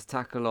Maguire's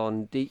tackle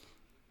on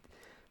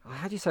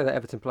how do you say that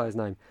Everton player's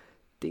name?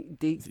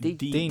 Digne? Is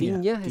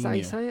that how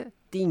you say it?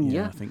 Digne.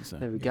 Yeah, I think so.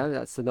 There we go.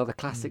 That's another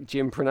classic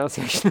gym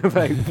pronunciation of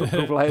a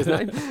football player's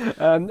name.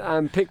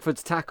 And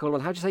Pickford's tackle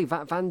on, how do you say,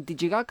 Van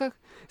Dijk?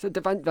 Is it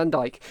Van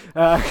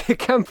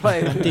Dijk?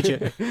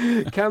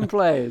 Can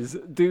players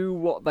do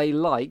what they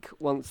like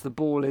once the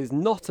ball is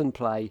not in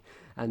play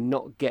and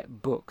not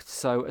get booked?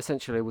 So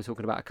essentially we're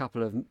talking about a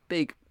couple of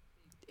big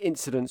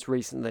incidents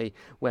recently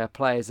where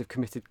players have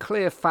committed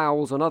clear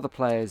fouls on other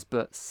players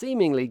but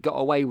seemingly got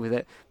away with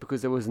it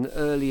because there was an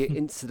earlier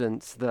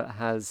incident that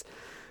has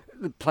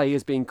the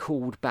players being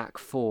called back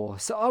for.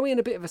 So are we in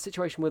a bit of a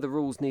situation where the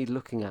rules need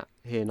looking at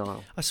here,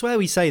 Niall? I swear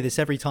we say this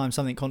every time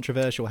something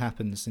controversial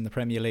happens in the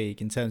Premier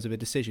League in terms of a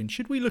decision.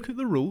 Should we look at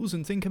the rules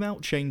and think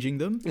about changing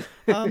them?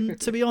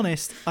 To be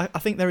honest, I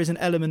think there is an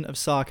element of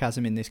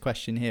sarcasm in this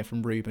question here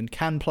from Ruben.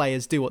 Can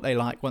players do what they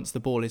like once the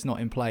ball is not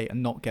in play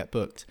and not get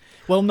booked?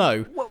 Well,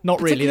 no, not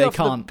really. They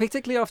can't.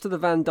 Particularly after the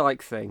Van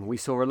Dijk thing, we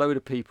saw a load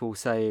of people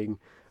saying,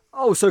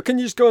 so can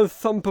you just go and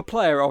thump a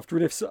player after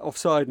an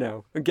offside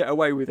now and get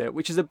away with it?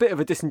 Which is a bit of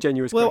a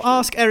disingenuous question. Well,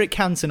 ask Eric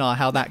Cantona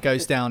how that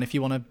goes down if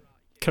you want to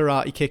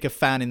karate kick a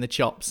fan in the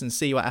chops and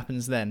see what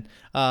happens then.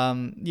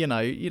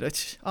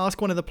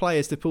 Ask one of the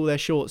players to pull their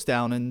shorts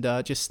down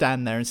and just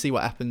stand there and see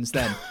what happens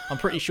then. I'm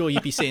pretty sure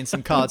you'd be seeing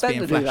some cards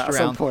being flashed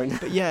around.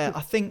 But yeah,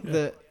 I think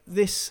that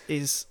this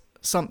is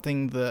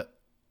something that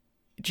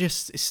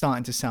just is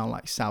starting to sound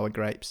like sour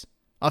grapes.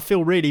 I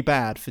feel really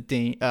bad for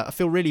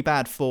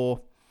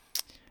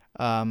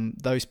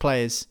those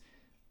players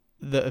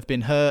that have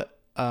been hurt,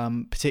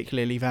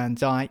 particularly Van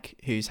Dijk,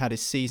 who's had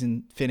his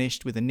season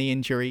finished with a knee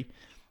injury.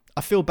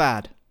 I feel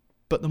bad,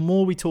 but the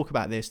more we talk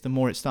about this, the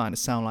more it's starting to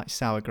sound like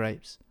sour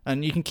grapes.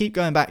 And you can keep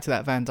going back to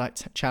that Van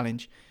Dijk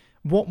challenge.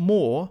 What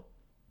more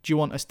do you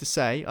want us to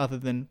say, other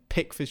than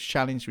Pickford's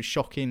challenge was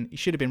shocking, he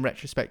should have been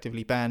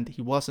retrospectively banned,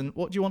 he wasn't?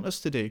 What do you want us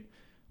to do?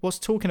 What's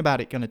talking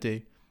about it going to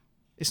do?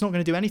 It's not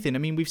going to do anything. I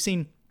mean, we've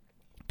seen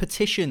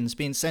petitions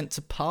being sent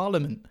to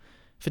Parliament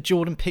for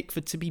Jordan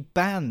Pickford to be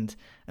banned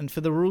and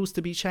for the rules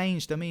to be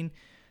changed. I mean,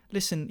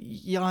 listen,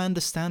 yeah, I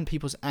understand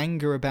people's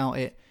anger about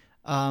it.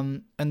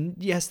 And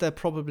yes, there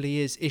probably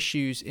is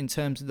issues in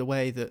terms of the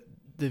way that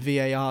the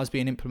VAR is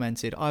being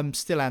implemented. I'm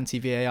still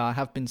anti-VAR. I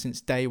have been since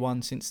day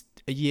one, since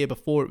a year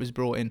before it was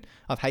brought in.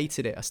 I've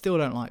hated it. I still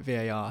don't like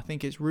VAR. I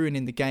think it's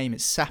ruining the game.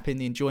 It's sapping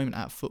the enjoyment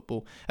out of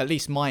football, at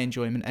least my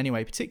enjoyment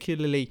anyway,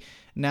 particularly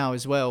now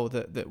as well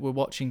that we're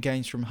watching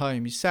games from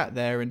home. You sat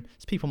there and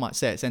people might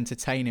say it's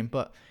entertaining,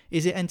 but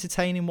is it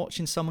entertaining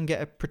watching someone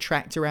get a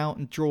protractor out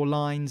and draw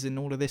lines and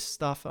all of this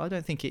stuff? I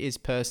don't think it is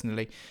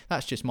personally.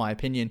 That's just my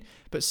opinion.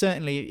 But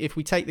certainly if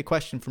we take the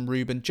question from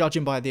Ruben,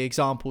 judging by the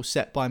example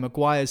set by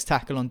Maguire's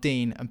tackle on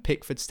Dean and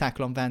Pickford's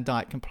tackle on Van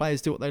Dijk, can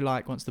players do what they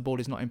like once the ball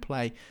is not in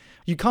play?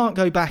 You can't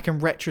go back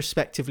and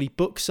retrospectively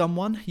book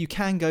someone. You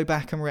can go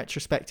back and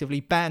retrospectively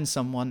ban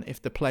someone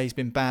if the play's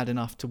been bad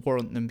enough to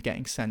warrant them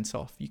getting sent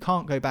off. You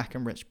can't go back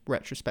and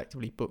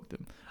retrospectively book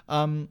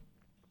them.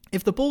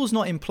 If the ball's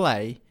not in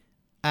play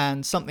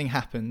and something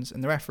happens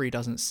and the referee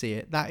doesn't see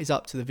it, that is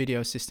up to the video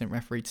assistant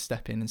referee to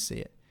step in and see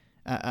it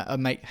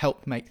and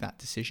help make that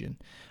decision.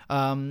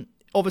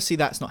 Obviously,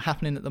 that's not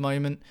happening at the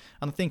moment.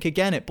 And I think,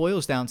 again, it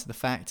boils down to the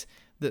fact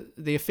that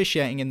the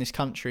officiating in this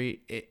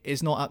country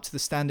is not up to the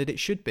standard it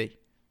should be.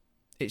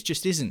 It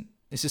just isn't.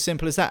 It's as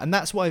simple as that. And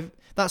that's why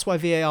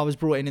VAR was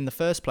brought in the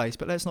first place.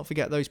 But let's not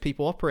forget those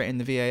people operating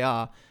the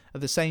VAR are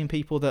the same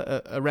people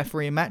that are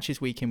refereeing matches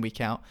week in, week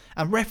out.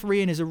 And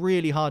refereeing is a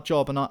really hard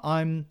job. And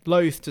I'm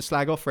loath to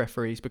slag off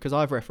referees because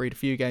I've refereed a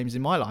few games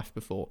in my life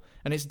before.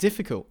 And it's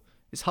difficult.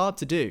 It's hard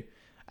to do.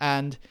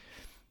 And,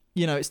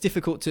 you know, it's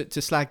difficult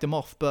to slag them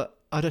off. But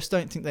I just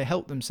don't think they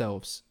help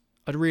themselves.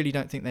 I really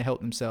don't think they help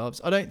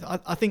themselves.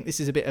 I think this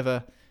is a bit of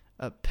a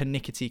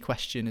pernickety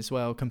question as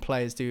well. Can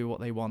players do what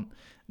they want?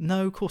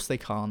 No, of course they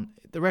can't.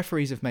 The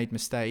referees have made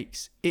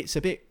mistakes. It's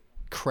a bit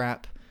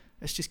crap.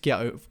 Let's just get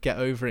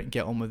over it and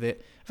get on with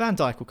it. Van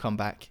Dijk will come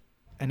back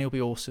and he'll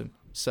be awesome.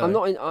 So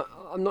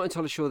I'm not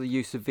entirely sure the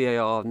use of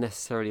VAR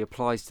necessarily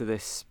applies to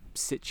this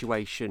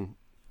situation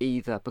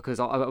either, because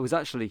I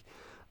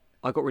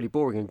got really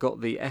boring and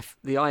got the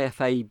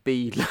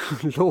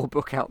IFAB law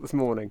book out this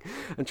morning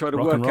and tried to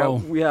work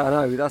out. Yeah, I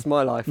know, that's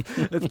my life.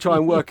 To try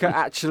and work out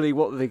actually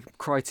what the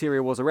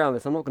criteria was around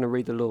this. I'm not going to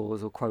read the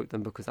laws or quote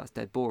them because that's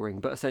dead boring.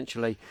 But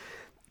essentially,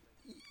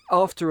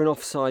 after an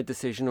offside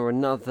decision or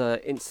another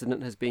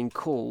incident has been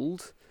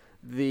called,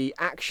 the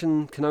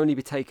action can only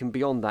be taken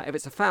beyond that. If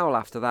it's a foul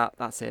after that,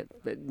 that's it.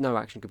 No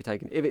action could be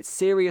taken. If it's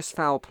serious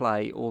foul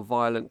play or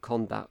violent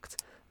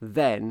conduct,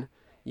 then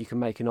you can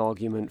make an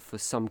argument for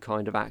some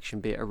kind of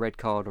action, be it a red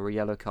card or a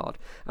yellow card.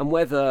 And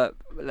whether,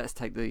 let's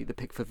take the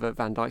Pickford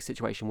Van Dijk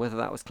situation, whether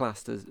that was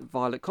classed as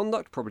violent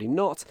conduct, probably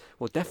not,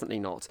 or definitely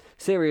not.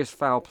 Serious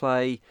foul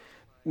play,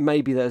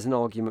 maybe there's an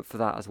argument for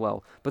that as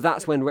well. But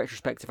that's when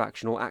retrospective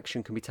action or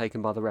action can be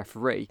taken by the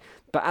referee.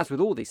 But as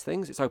with all these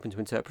things, it's open to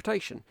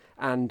interpretation.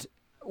 And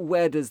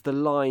where does the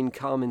line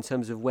come in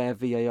terms of where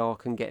VAR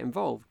can get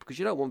involved? Because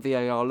you don't want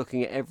VAR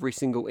looking at every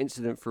single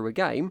incident through a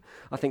game.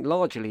 I think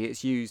largely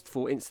it's used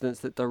for incidents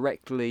that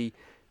directly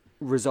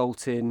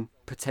result in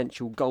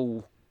potential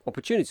goal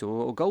opportunity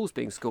or goals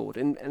being scored.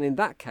 And in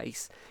that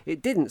case,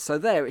 it didn't. So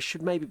there, it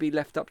should maybe be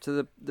left up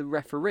to the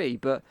referee.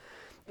 But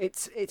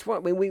it's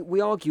what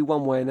we argue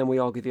one way and then we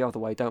argue the other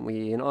way, don't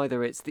we, Ian?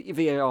 Either it's the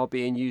VAR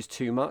being used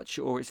too much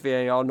or it's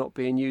VAR not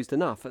being used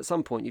enough. At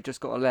some point, you've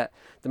just got to let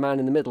the man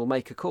in the middle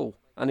make a call.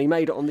 And he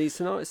made it on these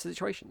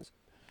situations.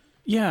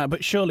 Yeah,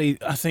 but surely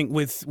I think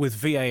with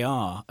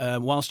VAR,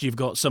 whilst you've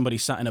got somebody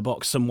sat in a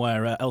box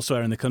somewhere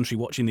elsewhere in the country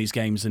watching these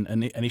games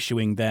and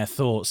issuing their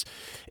thoughts,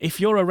 if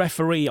you're a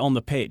referee on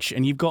the pitch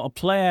and you've got a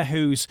player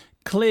who's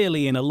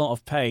clearly in a lot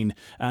of pain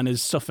and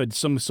has suffered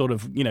some sort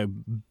of,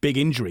 big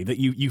injury that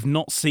you've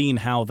not seen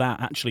how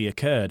that actually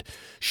occurred,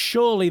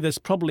 surely there's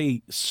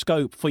probably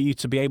scope for you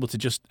to be able to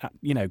just,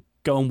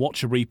 go and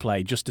watch a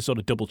replay just to sort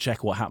of double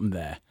check what happened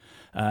there.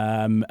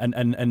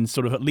 And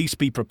sort of at least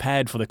be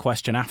prepared for the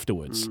question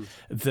afterwards.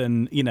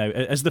 Then,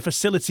 as the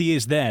facility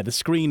is there, the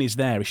screen is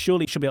there,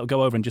 surely you should be able to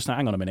go over and just say,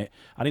 hang on a minute,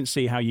 I didn't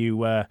see how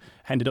you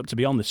ended up to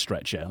be on the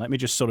stretcher. Let me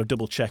just sort of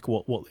double check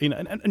what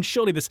and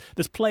surely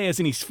there's players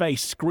in his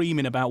face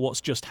screaming about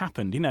what's just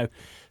happened.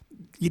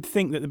 You'd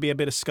think that there'd be a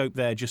bit of scope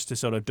there just to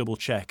sort of double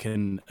check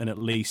and at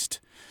least,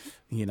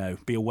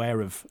 be aware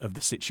of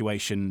the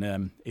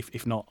situation,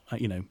 if not,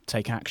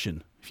 take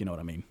action, if you know what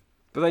I mean.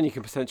 But then you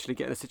can potentially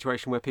get in a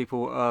situation where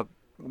people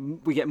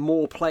we get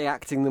more play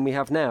acting than we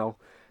have now,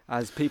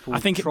 as people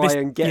try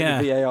and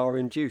get the VAR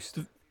induced.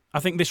 I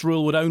think this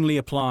rule would only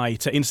apply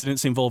to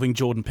incidents involving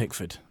Jordan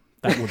Pickford.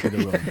 That would be the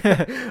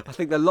rule. I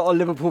think a lot of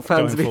Liverpool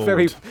fans would be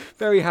very,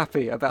 very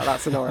happy about that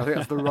scenario. I think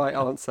that's the right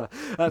answer.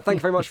 Thank you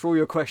very much for all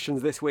your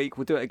questions this week.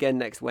 We'll do it again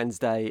next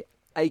Wednesday.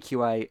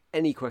 AQA,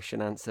 any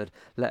question answered.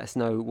 Let us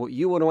know what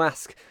you want to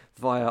ask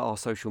via our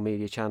social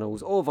media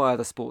channels or via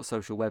the Sports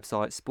Social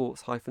website,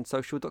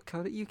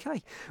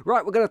 sports-social.co.uk.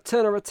 Right, we're going to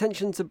turn our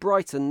attention to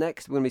Brighton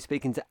next. We're going to be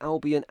speaking to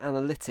Albion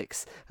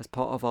Analytics as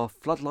part of our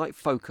Floodlight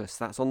Focus.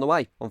 That's on the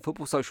way on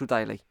Football Social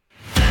Daily.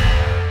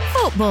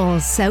 Football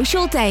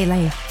Social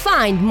Daily.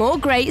 Find more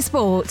great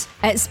sport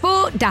at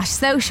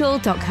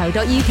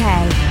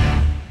sport-social.co.uk.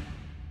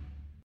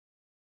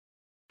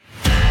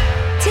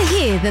 To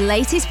hear the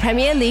latest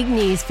Premier League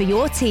news for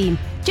your team,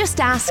 just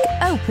ask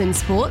Open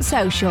Sport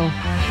Social.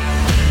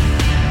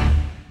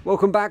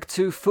 Welcome back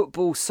to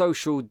Football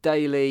Social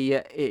Daily.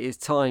 It is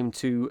time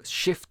to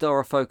shift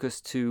our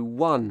focus to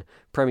one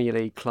Premier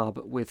League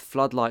club with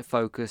Floodlight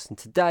Focus, and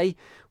today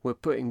we're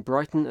putting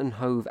Brighton and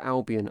Hove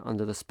Albion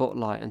under the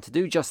spotlight. And to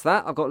do just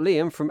that, I've got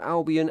Liam from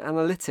Albion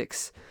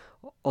Analytics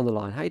on the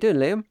line. How you doing,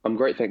 Liam? I'm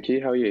great, thank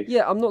you. How are you?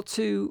 Yeah, I'm not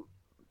too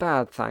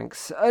bad,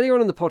 thanks. Earlier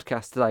on in the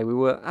podcast today, we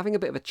were having a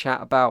bit of a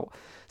chat about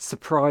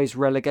surprise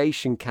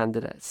relegation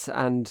candidates,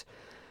 and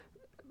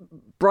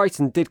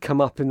Brighton did come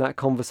up in that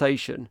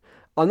conversation.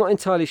 I'm not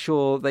entirely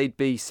sure they'd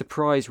be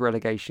surprise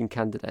relegation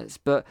candidates,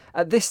 but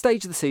at this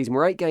stage of the season,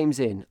 we're 8 games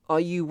in,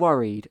 are you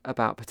worried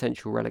about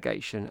potential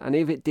relegation? And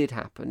if it did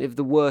happen, if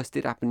the worst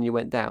did happen and you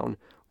went down,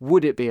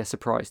 would it be a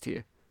surprise to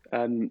you?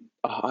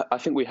 I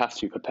think we have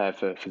to prepare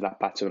for that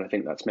battle, and I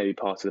think that's maybe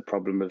part of the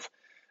problem of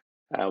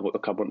what the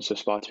club wants to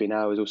aspire to be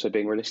now, is also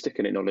being realistic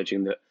and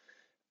acknowledging that,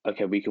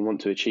 okay, we can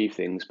want to achieve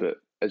things, but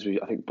as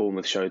I think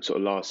Bournemouth showed sort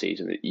of last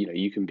season, that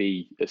you can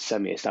be a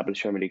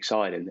semi-established Premier League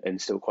side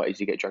and still quite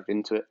easily get dragged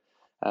into it.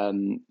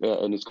 And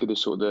as good as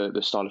sort of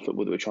the style of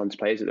football that we're trying to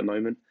play is at the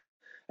moment,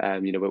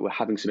 we're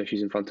having some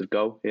issues in front of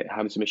goal,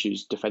 having some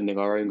issues defending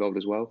our own goal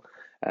as well.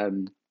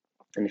 And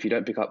if you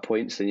don't pick up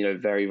points, then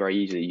very, very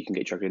easily you can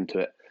get dragged into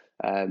it.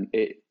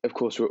 Of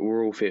course,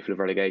 we're all fearful of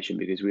relegation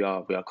because we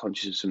are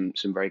conscious of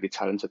some very good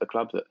talent at the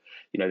club. That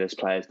there's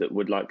players that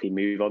would likely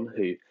move on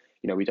who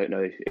we don't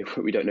know if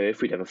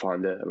we'd ever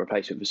find a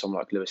replacement for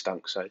someone like Lewis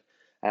Dunk. So.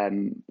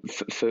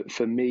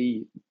 For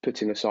me,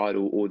 putting aside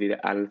all the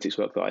analytics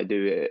work that I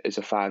do as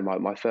a fan,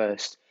 my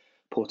first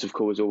port of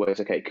call is always,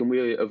 okay, can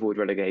we avoid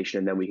relegation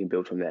and then we can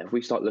build from there? If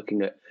we start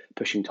looking at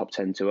pushing top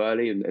 10 too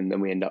early and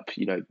then we end up,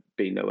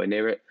 being nowhere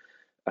near it,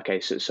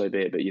 okay, so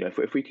be it. But,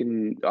 if we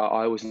can,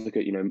 I always look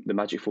at, the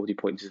magic 40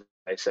 points, as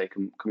they say,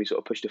 can we sort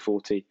of push to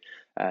 40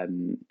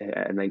 and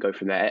then go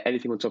from there?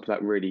 Anything on top of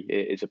that really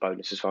is a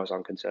bonus as far as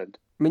I'm concerned.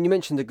 I mean, you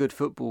mentioned the good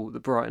football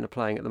that Brighton are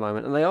playing at the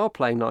moment, and they are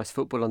playing nice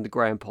football under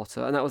Graham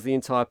Potter, and that was the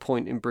entire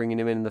point in bringing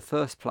him in the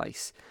first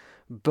place.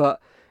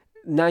 But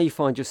now you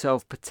find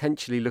yourself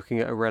potentially looking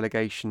at a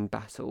relegation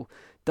battle.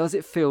 Does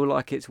it feel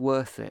like it's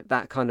worth it?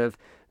 That kind of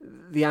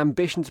the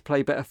ambition to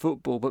play better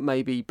football, but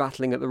maybe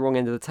battling at the wrong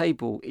end of the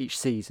table each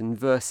season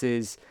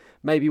versus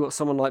maybe what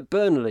someone like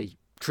Burnley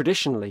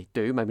traditionally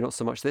do, maybe not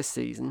so much this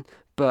season,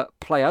 but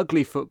play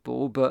ugly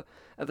football, but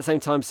at the same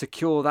time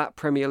secure that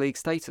Premier League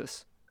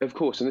status. Of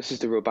course, and this is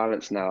the real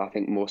balance now, I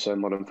think, more so in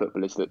modern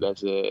football, is that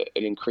there's an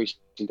increasing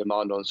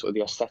demand on sort of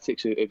the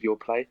aesthetics of your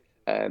play.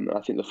 And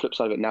I think the flip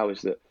side of it now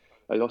is that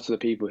a lot of the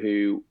people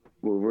who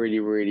were really,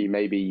 really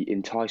maybe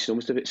enticed,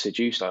 almost a bit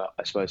seduced, I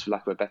suppose, for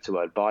lack of a better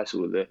word, by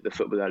sort of the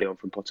football early on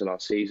from Potter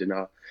last season,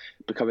 are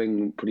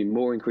becoming probably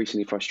more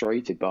increasingly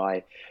frustrated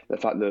by the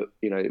fact that,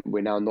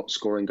 we're now not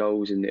scoring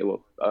goals. And in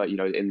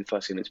the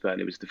first game against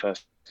Burnley, it was the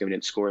first game we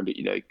didn't score, but,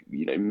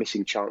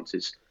 missing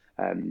chances.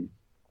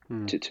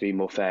 To be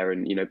more fair,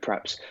 and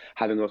perhaps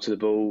having a lot of the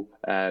ball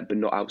but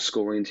not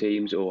outscoring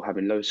teams, or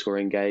having low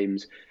scoring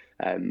games,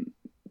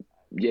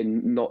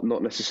 not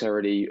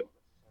necessarily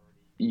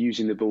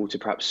using the ball to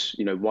perhaps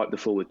wipe the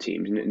forward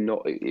teams.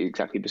 Not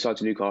exactly.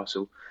 Besides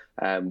Newcastle,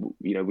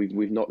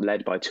 we've not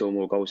led by 2 or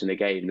more goals in a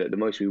game. The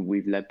most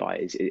we've led by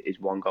is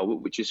 1 goal,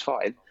 which is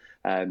fine.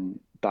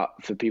 But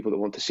for people that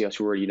want to see us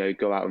really,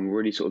 go out and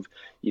really sort of,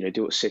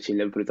 do what City and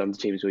Liverpool have done to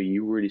teams, where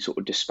you really sort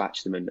of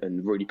dispatch them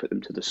and really put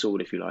them to the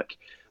sword, if you like.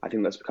 I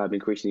think that's become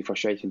increasingly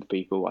frustrating for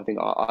people. I think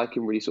I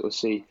can really sort of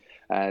see,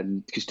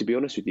 because to be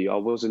honest with you, I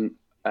wasn't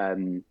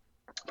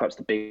perhaps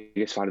the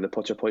biggest fan of the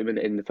Potter appointment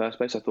in the first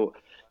place. I thought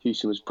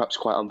Houston was perhaps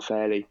quite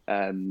unfairly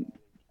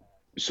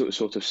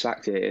sort of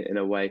sacked it in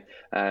a way.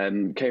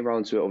 Came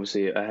around to it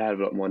obviously a hell of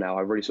a lot more now.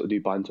 I really sort of do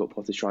buy into what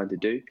Potter's trying to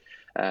do.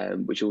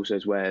 Which also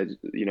is where,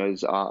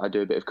 as I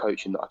do a bit of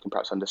coaching, that I can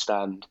perhaps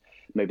understand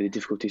maybe the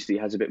difficulties that he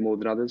has a bit more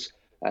than others.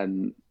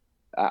 And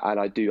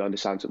I do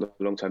understand sort of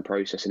the long-term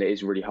process, and it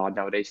is really hard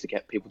nowadays to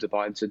get people to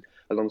buy into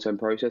a long-term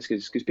process,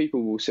 because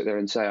people will sit there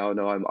and say, oh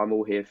no, I'm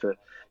all here for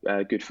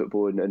good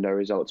football and no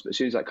results. But as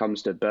soon as that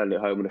comes to Burnley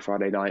at home on a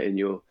Friday night and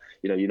you're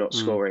not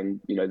scoring,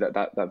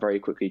 that very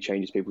quickly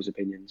changes people's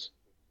opinions.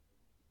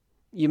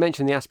 You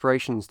mentioned the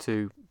aspirations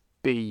to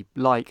be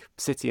like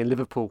City and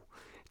Liverpool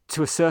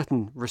to a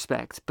certain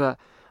respect, but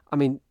I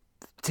mean,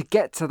 to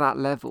get to that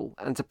level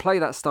and to play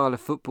that style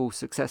of football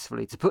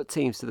successfully, to put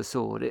teams to the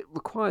sword, it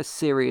requires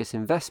serious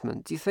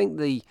investment. Do you think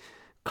the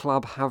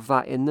club have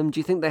that in them? Do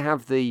you think they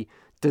have the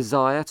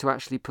desire to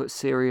actually put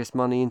serious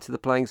money into the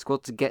playing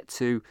squad to get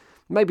to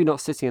maybe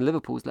not City and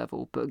Liverpool's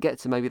level, but get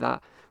to maybe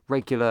that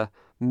regular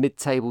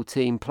mid-table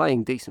team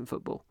playing decent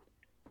football?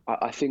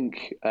 I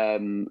think,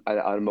 and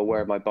I'm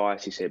aware of my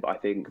biases here, but I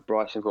think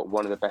Brighton's got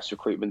one of the best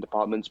recruitment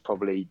departments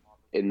probably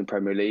in the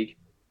Premier League.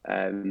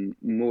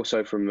 More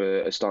so from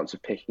a stance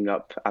of picking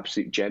up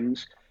absolute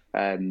gems.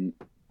 In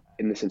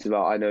the sense of,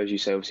 I know, as you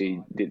say,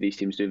 obviously these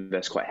teams do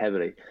invest quite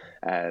heavily,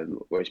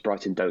 whereas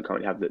Brighton don't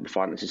currently have the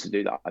finances to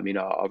do that. I mean,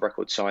 our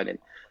record signing,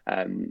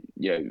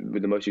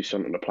 with the most we've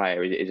spent on a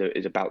player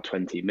is about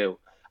 20 mil.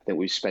 I think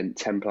we've spent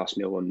 10 plus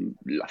mil on,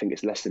 I think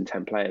it's less than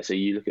 10 players. So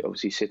you look at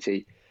obviously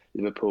City,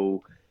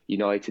 Liverpool,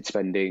 United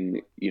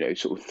spending,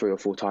 sort of 3 or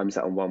 4 times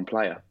that on one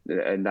player,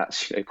 and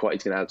that's quite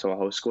easy to add to our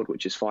whole squad,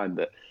 which is fine.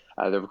 But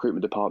the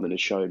recruitment department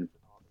has shown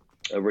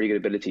a really good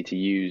ability to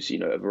use,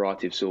 a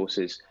variety of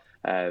sources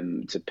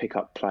to pick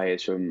up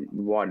players from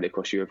widely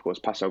across Europe. Of course,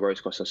 Pascal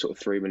Gross cost us sort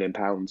of £3 million.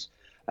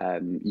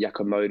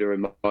 Jakub Moder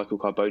and Michael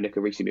Carbonik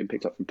have recently been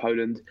picked up from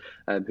Poland,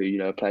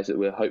 who are players that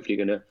we're hopefully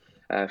going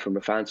to, from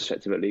a fan's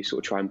perspective at least,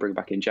 sort of try and bring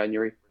back in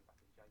January.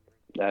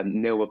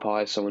 Neil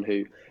Maupay is someone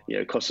who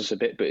cost us a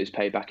bit, but his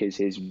payback is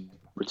his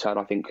return,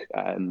 I think,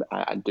 and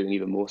doing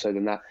even more so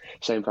than that.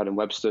 Same for Adam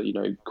Webster,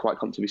 quite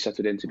comfortably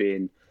settled into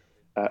being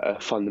a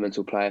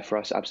fundamental player for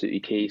us,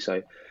 absolutely key.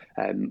 So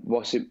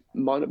whilst it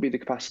might not be the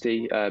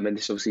capacity, and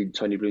this is obviously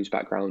Tony Bloom's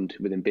background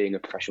with him being a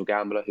professional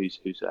gambler who's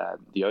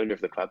the owner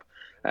of the club,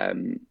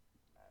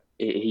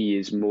 he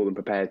is more than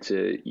prepared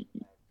to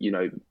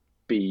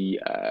be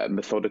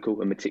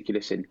methodical and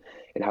meticulous in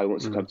how he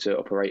wants the club to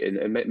operate,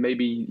 and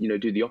maybe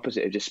do the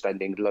opposite of just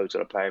spending loads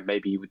on a player.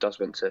 Maybe he does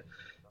want to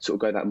sort of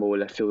go that more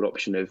left field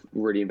option of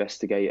really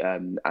investigate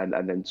and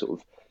then sort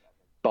of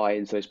buy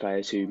into those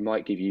players who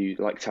might give you,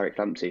 like Tariq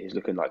Lamptey is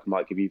looking like,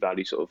 might give you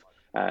value sort of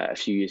a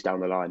few years down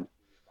the line.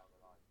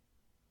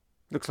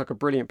 Looks like a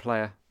brilliant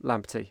player,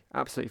 Lamptey.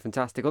 Absolutely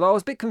fantastic. Although I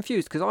was a bit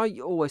confused because I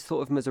always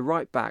thought of him as a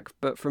right back,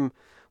 but from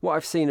what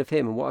I've seen of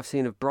him and what I've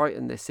seen of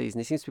Brighton this season,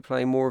 he seems to be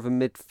playing more of a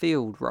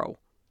midfield role.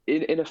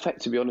 In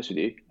effect, to be honest with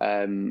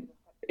you,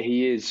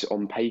 he is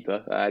on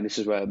paper, and this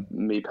is where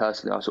me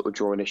personally, I sort of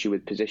draw an issue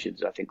with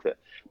positions. I think that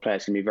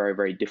players can be very,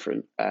 very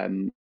different,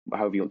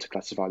 however you want to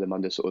classify them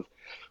under sort of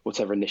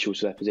whatever initials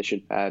to their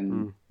position.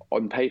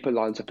 On paper,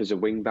 lines up as a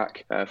wing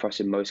back for us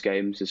in most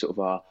games, is sort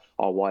of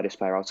our widest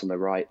player out on the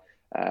right.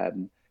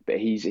 But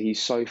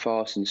he's so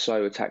fast and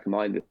so attack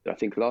minded. I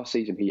think last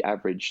season he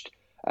averaged,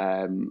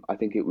 I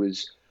think it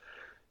was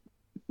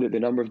the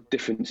number of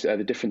difference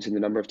in the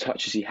number of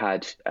touches he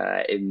had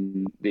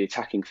in the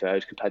attacking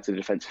third compared to the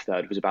defensive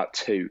third was about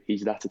 2.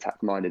 He's that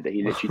attack minded that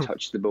he literally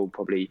touched the ball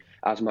probably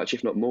as much,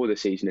 if not more,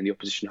 this season in the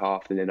opposition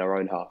half than in our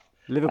own half.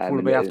 Liverpool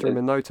will be after him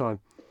in no time.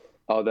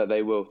 Oh,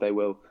 they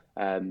will.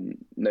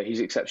 No, he's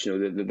exceptional.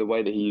 The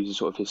way that he uses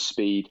sort of his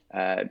speed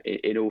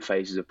in all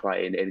phases of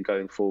play, in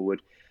going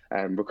forward,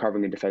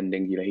 recovering and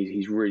defending,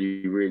 he's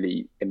really,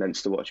 really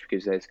immense to watch,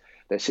 because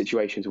there's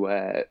situations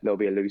where there'll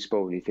be a loose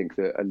ball and you think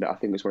that, and I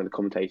think it was one of the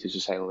commentators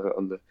was saying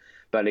on the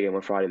Burnley game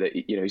on Friday that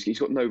he's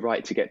got no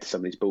right to get to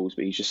some of these balls,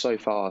 but he's just so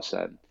fast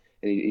and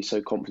he's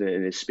so confident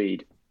in his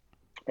speed,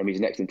 and he's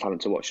an excellent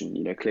talent to watch,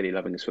 and clearly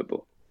loving his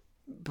football.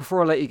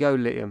 Before I let you go,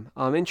 Liam,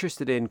 I'm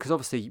interested in, because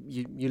obviously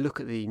you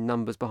look at the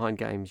numbers behind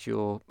games,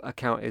 your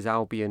account is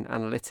Albion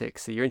Analytics,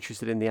 so you're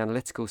interested in the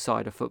analytical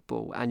side of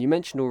football, and you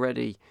mentioned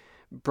already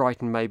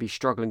Brighton may be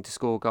struggling to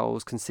score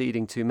goals,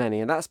 conceding too many,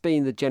 and that's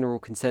been the general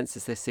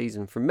consensus this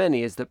season from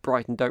many, is that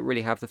Brighton don't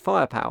really have the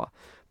firepower.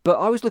 But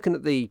I was looking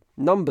at the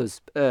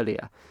numbers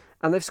earlier,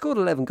 and they've scored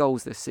 11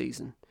 goals this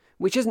season,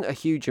 which isn't a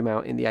huge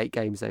amount in the 8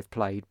 games they've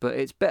played, but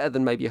it's better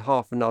than maybe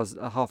half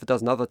a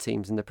dozen other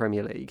teams in the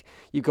Premier League.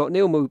 You've got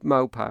Neil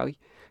Maupay,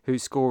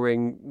 who's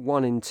scoring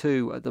 1 in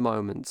 2 at the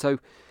moment. So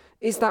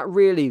is that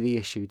really the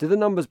issue? Do the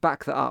numbers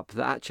back that up,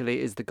 that actually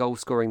it is the goal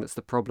scoring that's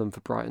the problem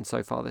for Brighton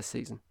so far this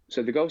season?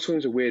 So the goal scoring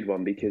is a weird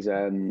one, because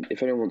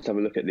if anyone wants to have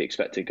a look at the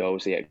expected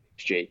goals, the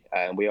XG,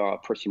 we are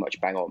pretty much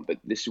bang on, but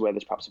this is where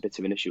there's perhaps a bit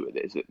of an issue with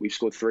it, is that we've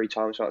scored 3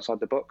 times from outside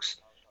the box.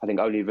 I think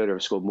only Villa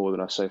have scored more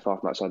than us so far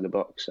from outside the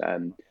box.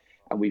 And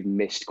we've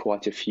missed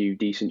quite a few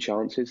decent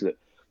chances that,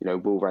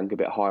 will rank a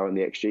bit higher on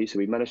the XG. So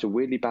we've managed to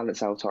weirdly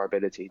balance out our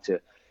ability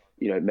to,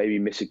 maybe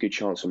miss a good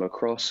chance from a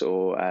cross,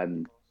 or,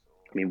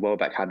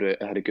 Welbeck had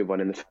a good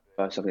one in the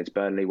first half against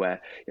Burnley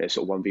where,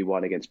 sort of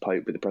 1v1 against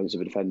Pope with the presence of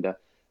a defender,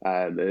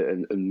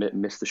 and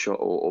missed the shot,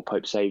 or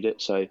Pope saved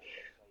it. So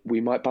we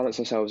might balance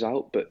ourselves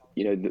out, but,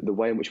 the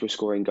way in which we're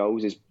scoring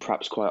goals is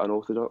perhaps quite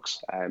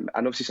unorthodox, and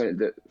obviously something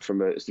that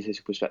from a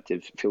statistical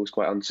perspective feels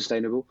quite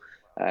unsustainable.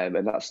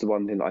 And that's the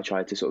one thing that I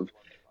try to sort of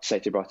say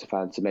to Brighton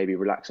fans to maybe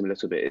relax them a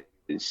little bit,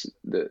 is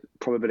that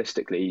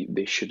probabilistically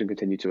this shouldn't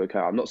continue to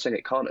occur. I'm not saying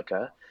it can't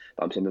occur,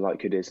 but I'm saying the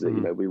likelihood is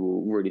that we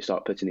will really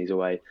start putting these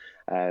away.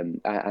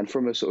 And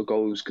from a sort of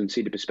goals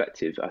conceded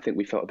perspective, I think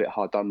we felt a bit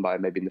hard done by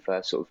maybe in the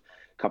first sort of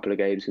couple of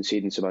games,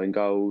 conceding some own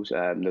goals.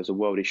 There was a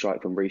worldy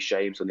strike from Reece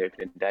James on the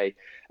opening day,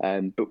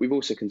 but we've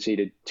also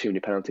conceded too many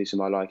penalties for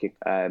my liking.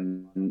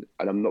 And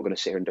I'm not going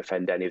to sit here and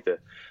defend any of the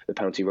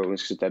penalty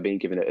rulings, because they're being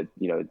given at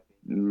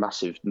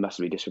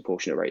massively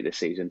disproportionate rate this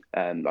season.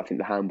 I think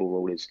the handball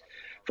rule is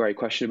very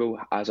questionable,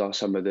 as are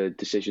some of the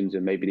decisions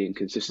and maybe the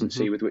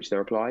inconsistency with which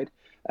they're applied.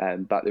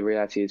 But the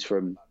reality is,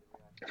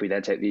 if we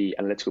then take the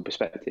analytical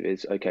perspective,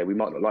 is okay, we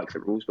might not like the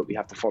rules, but we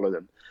have to follow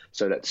them.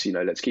 So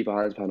let's keep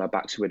our hands behind our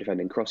backs when we're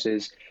defending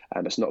crosses,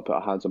 and let's not put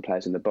our hands on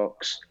players in the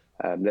box.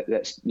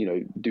 Let's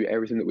do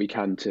everything that we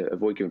can to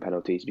avoid giving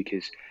penalties,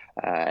 because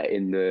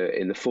in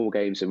the 4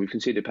 games, so we've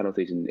conceded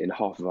penalties in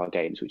half of our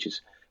games, which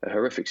is a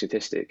horrific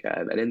statistic.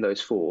 And in those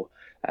 4,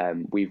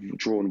 we've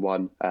drawn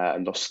 1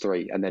 and lost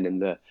 3, and then in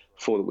the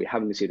 4 that we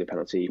haven't conceded a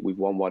penalty, we've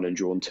won 1 and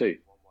drawn 2.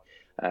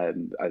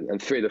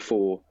 And 3 of the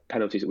 4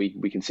 penalties that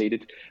we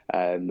conceded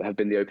have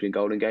been the opening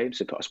goal in games.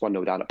 So put us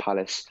 1-0 down at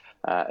Palace,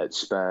 at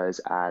Spurs,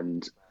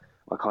 and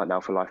I can't now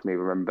for life of me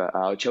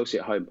remember Chelsea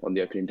at home on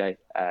the opening day.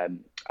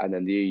 And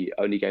then the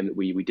only game that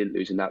we didn't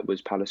lose in that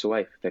was Palace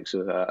away, thanks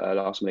to a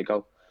last-minute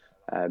goal.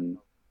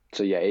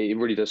 So yeah, it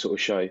really does sort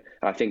of show. And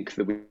I think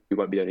that we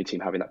won't be the only team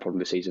having that problem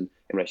this season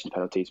in relation to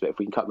penalties. But if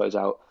we can cut those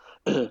out,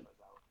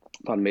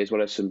 pardon me, as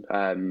well as some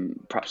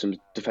perhaps some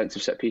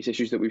defensive set piece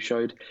issues that we've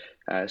showed,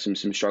 some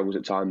struggles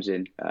at times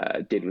in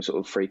dealing with sort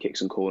of free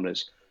kicks and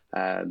corners,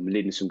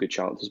 leading to some good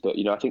chances. But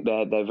I think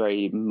they're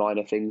very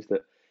minor things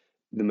that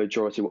the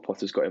majority of what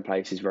Potter's got in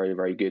place is very,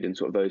 very good, and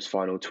sort of those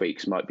final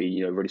tweaks might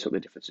be really sort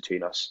of the difference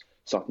between us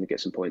starting to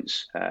get some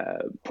points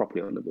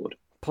properly on the board.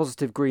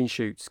 Positive green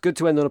shoots. Good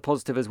to end on a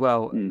positive as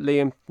well.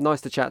 Liam, nice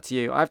to chat to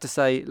you. I have to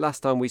say, last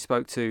time we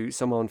spoke to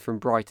someone from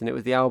Brighton, it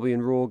was the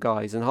Albion Roar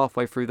guys, and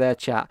halfway through their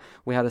chat,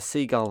 we had a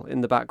seagull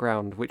in the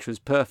background, which was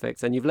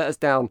perfect. And you've let us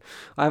down.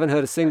 I haven't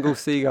heard a single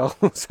seagull.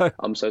 So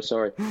I'm so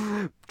sorry.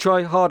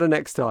 Try harder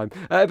next time.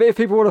 But if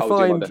people want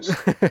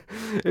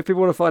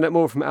to find out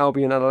more from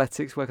Albion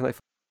Analytics, where can they?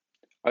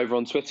 Over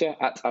on Twitter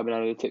at Albion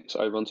Analytics.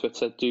 Over on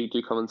Twitter, do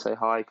come and say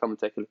hi. Come and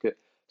take a look at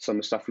some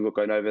of the stuff we've got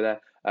going over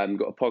there. We've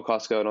got a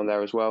podcast going on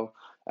there as well.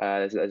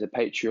 There's a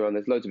Patreon.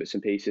 There's loads of bits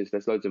and pieces.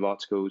 There's loads of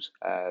articles.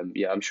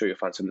 I'm sure you'll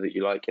find something that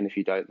you like. And if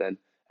you don't, then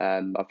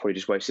I've probably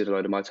just wasted a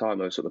load of my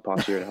time over sort of the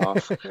past year and a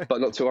half.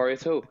 But not to worry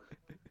at all.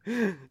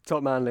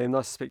 Top man, Liam.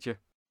 Nice to speak to you.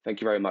 Thank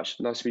you very much.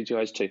 Nice to speak to you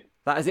guys too.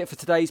 That is it for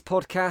today's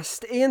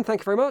podcast. Ian,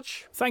 thank you very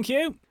much. Thank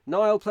you.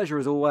 Niall, pleasure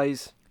as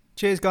always.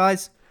 Cheers,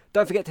 guys.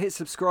 Don't forget to hit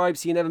subscribe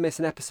so you never miss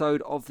an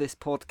episode of this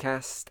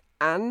podcast.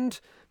 And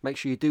make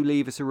sure you do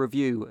leave us a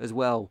review as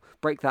well.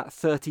 Break that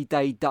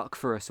 30-day duck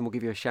for us and we'll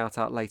give you a shout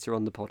out later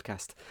on the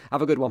podcast.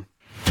 Have a good one.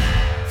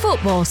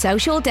 Football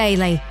Social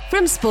Daily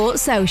from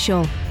Sports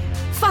Social.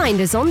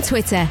 Find us on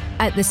Twitter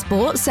at The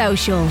Sports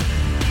Social.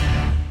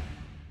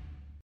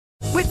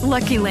 With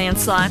Lucky Land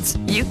Slots,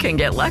 you can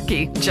get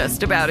lucky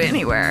just about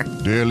anywhere.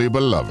 Dearly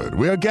beloved,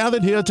 we are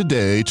gathered here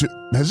today to...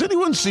 Has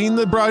anyone seen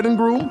the bride and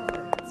groom?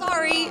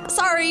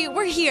 Sorry,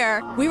 we're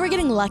here. We were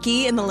getting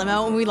lucky in the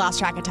limo and we lost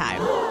track of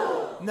time.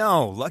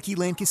 No, Lucky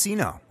Land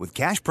Casino, with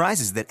cash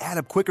prizes that add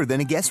up quicker than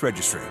a guest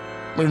registry.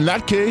 In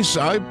that case,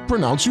 I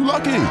pronounce you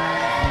lucky.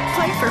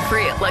 Play for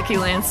free at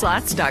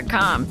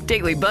LuckyLandSlots.com.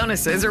 Daily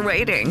bonuses are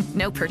waiting.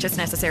 No purchase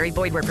necessary.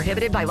 Void where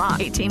prohibited by law.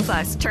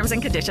 18+. Terms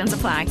and conditions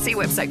apply. See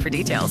website for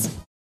details.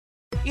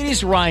 It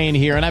is Ryan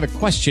here, and I have a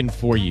question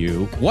for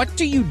you. What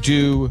do you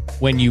do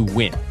when you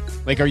win?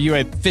 Like, are you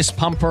a fist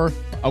pumper,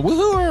 a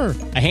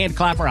woohooer, a hand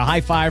clapper, a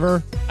high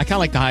fiver? I kind of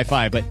like the high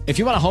five, but if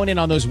you want to hone in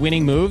on those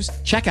winning moves,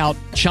 check out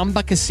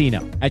Chumba Casino.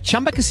 At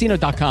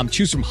ChumbaCasino.com,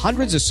 choose from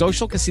hundreds of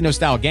social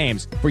casino-style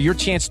games for your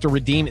chance to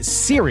redeem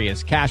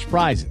serious cash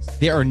prizes.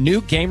 There are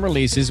new game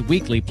releases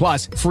weekly,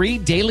 plus free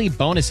daily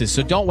bonuses,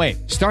 so don't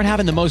wait. Start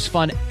having the most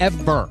fun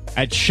ever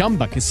at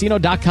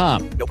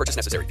ChumbaCasino.com. No purchase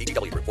necessary.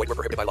 VGW. Void where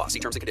prohibited by law. See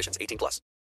terms and conditions. 18+.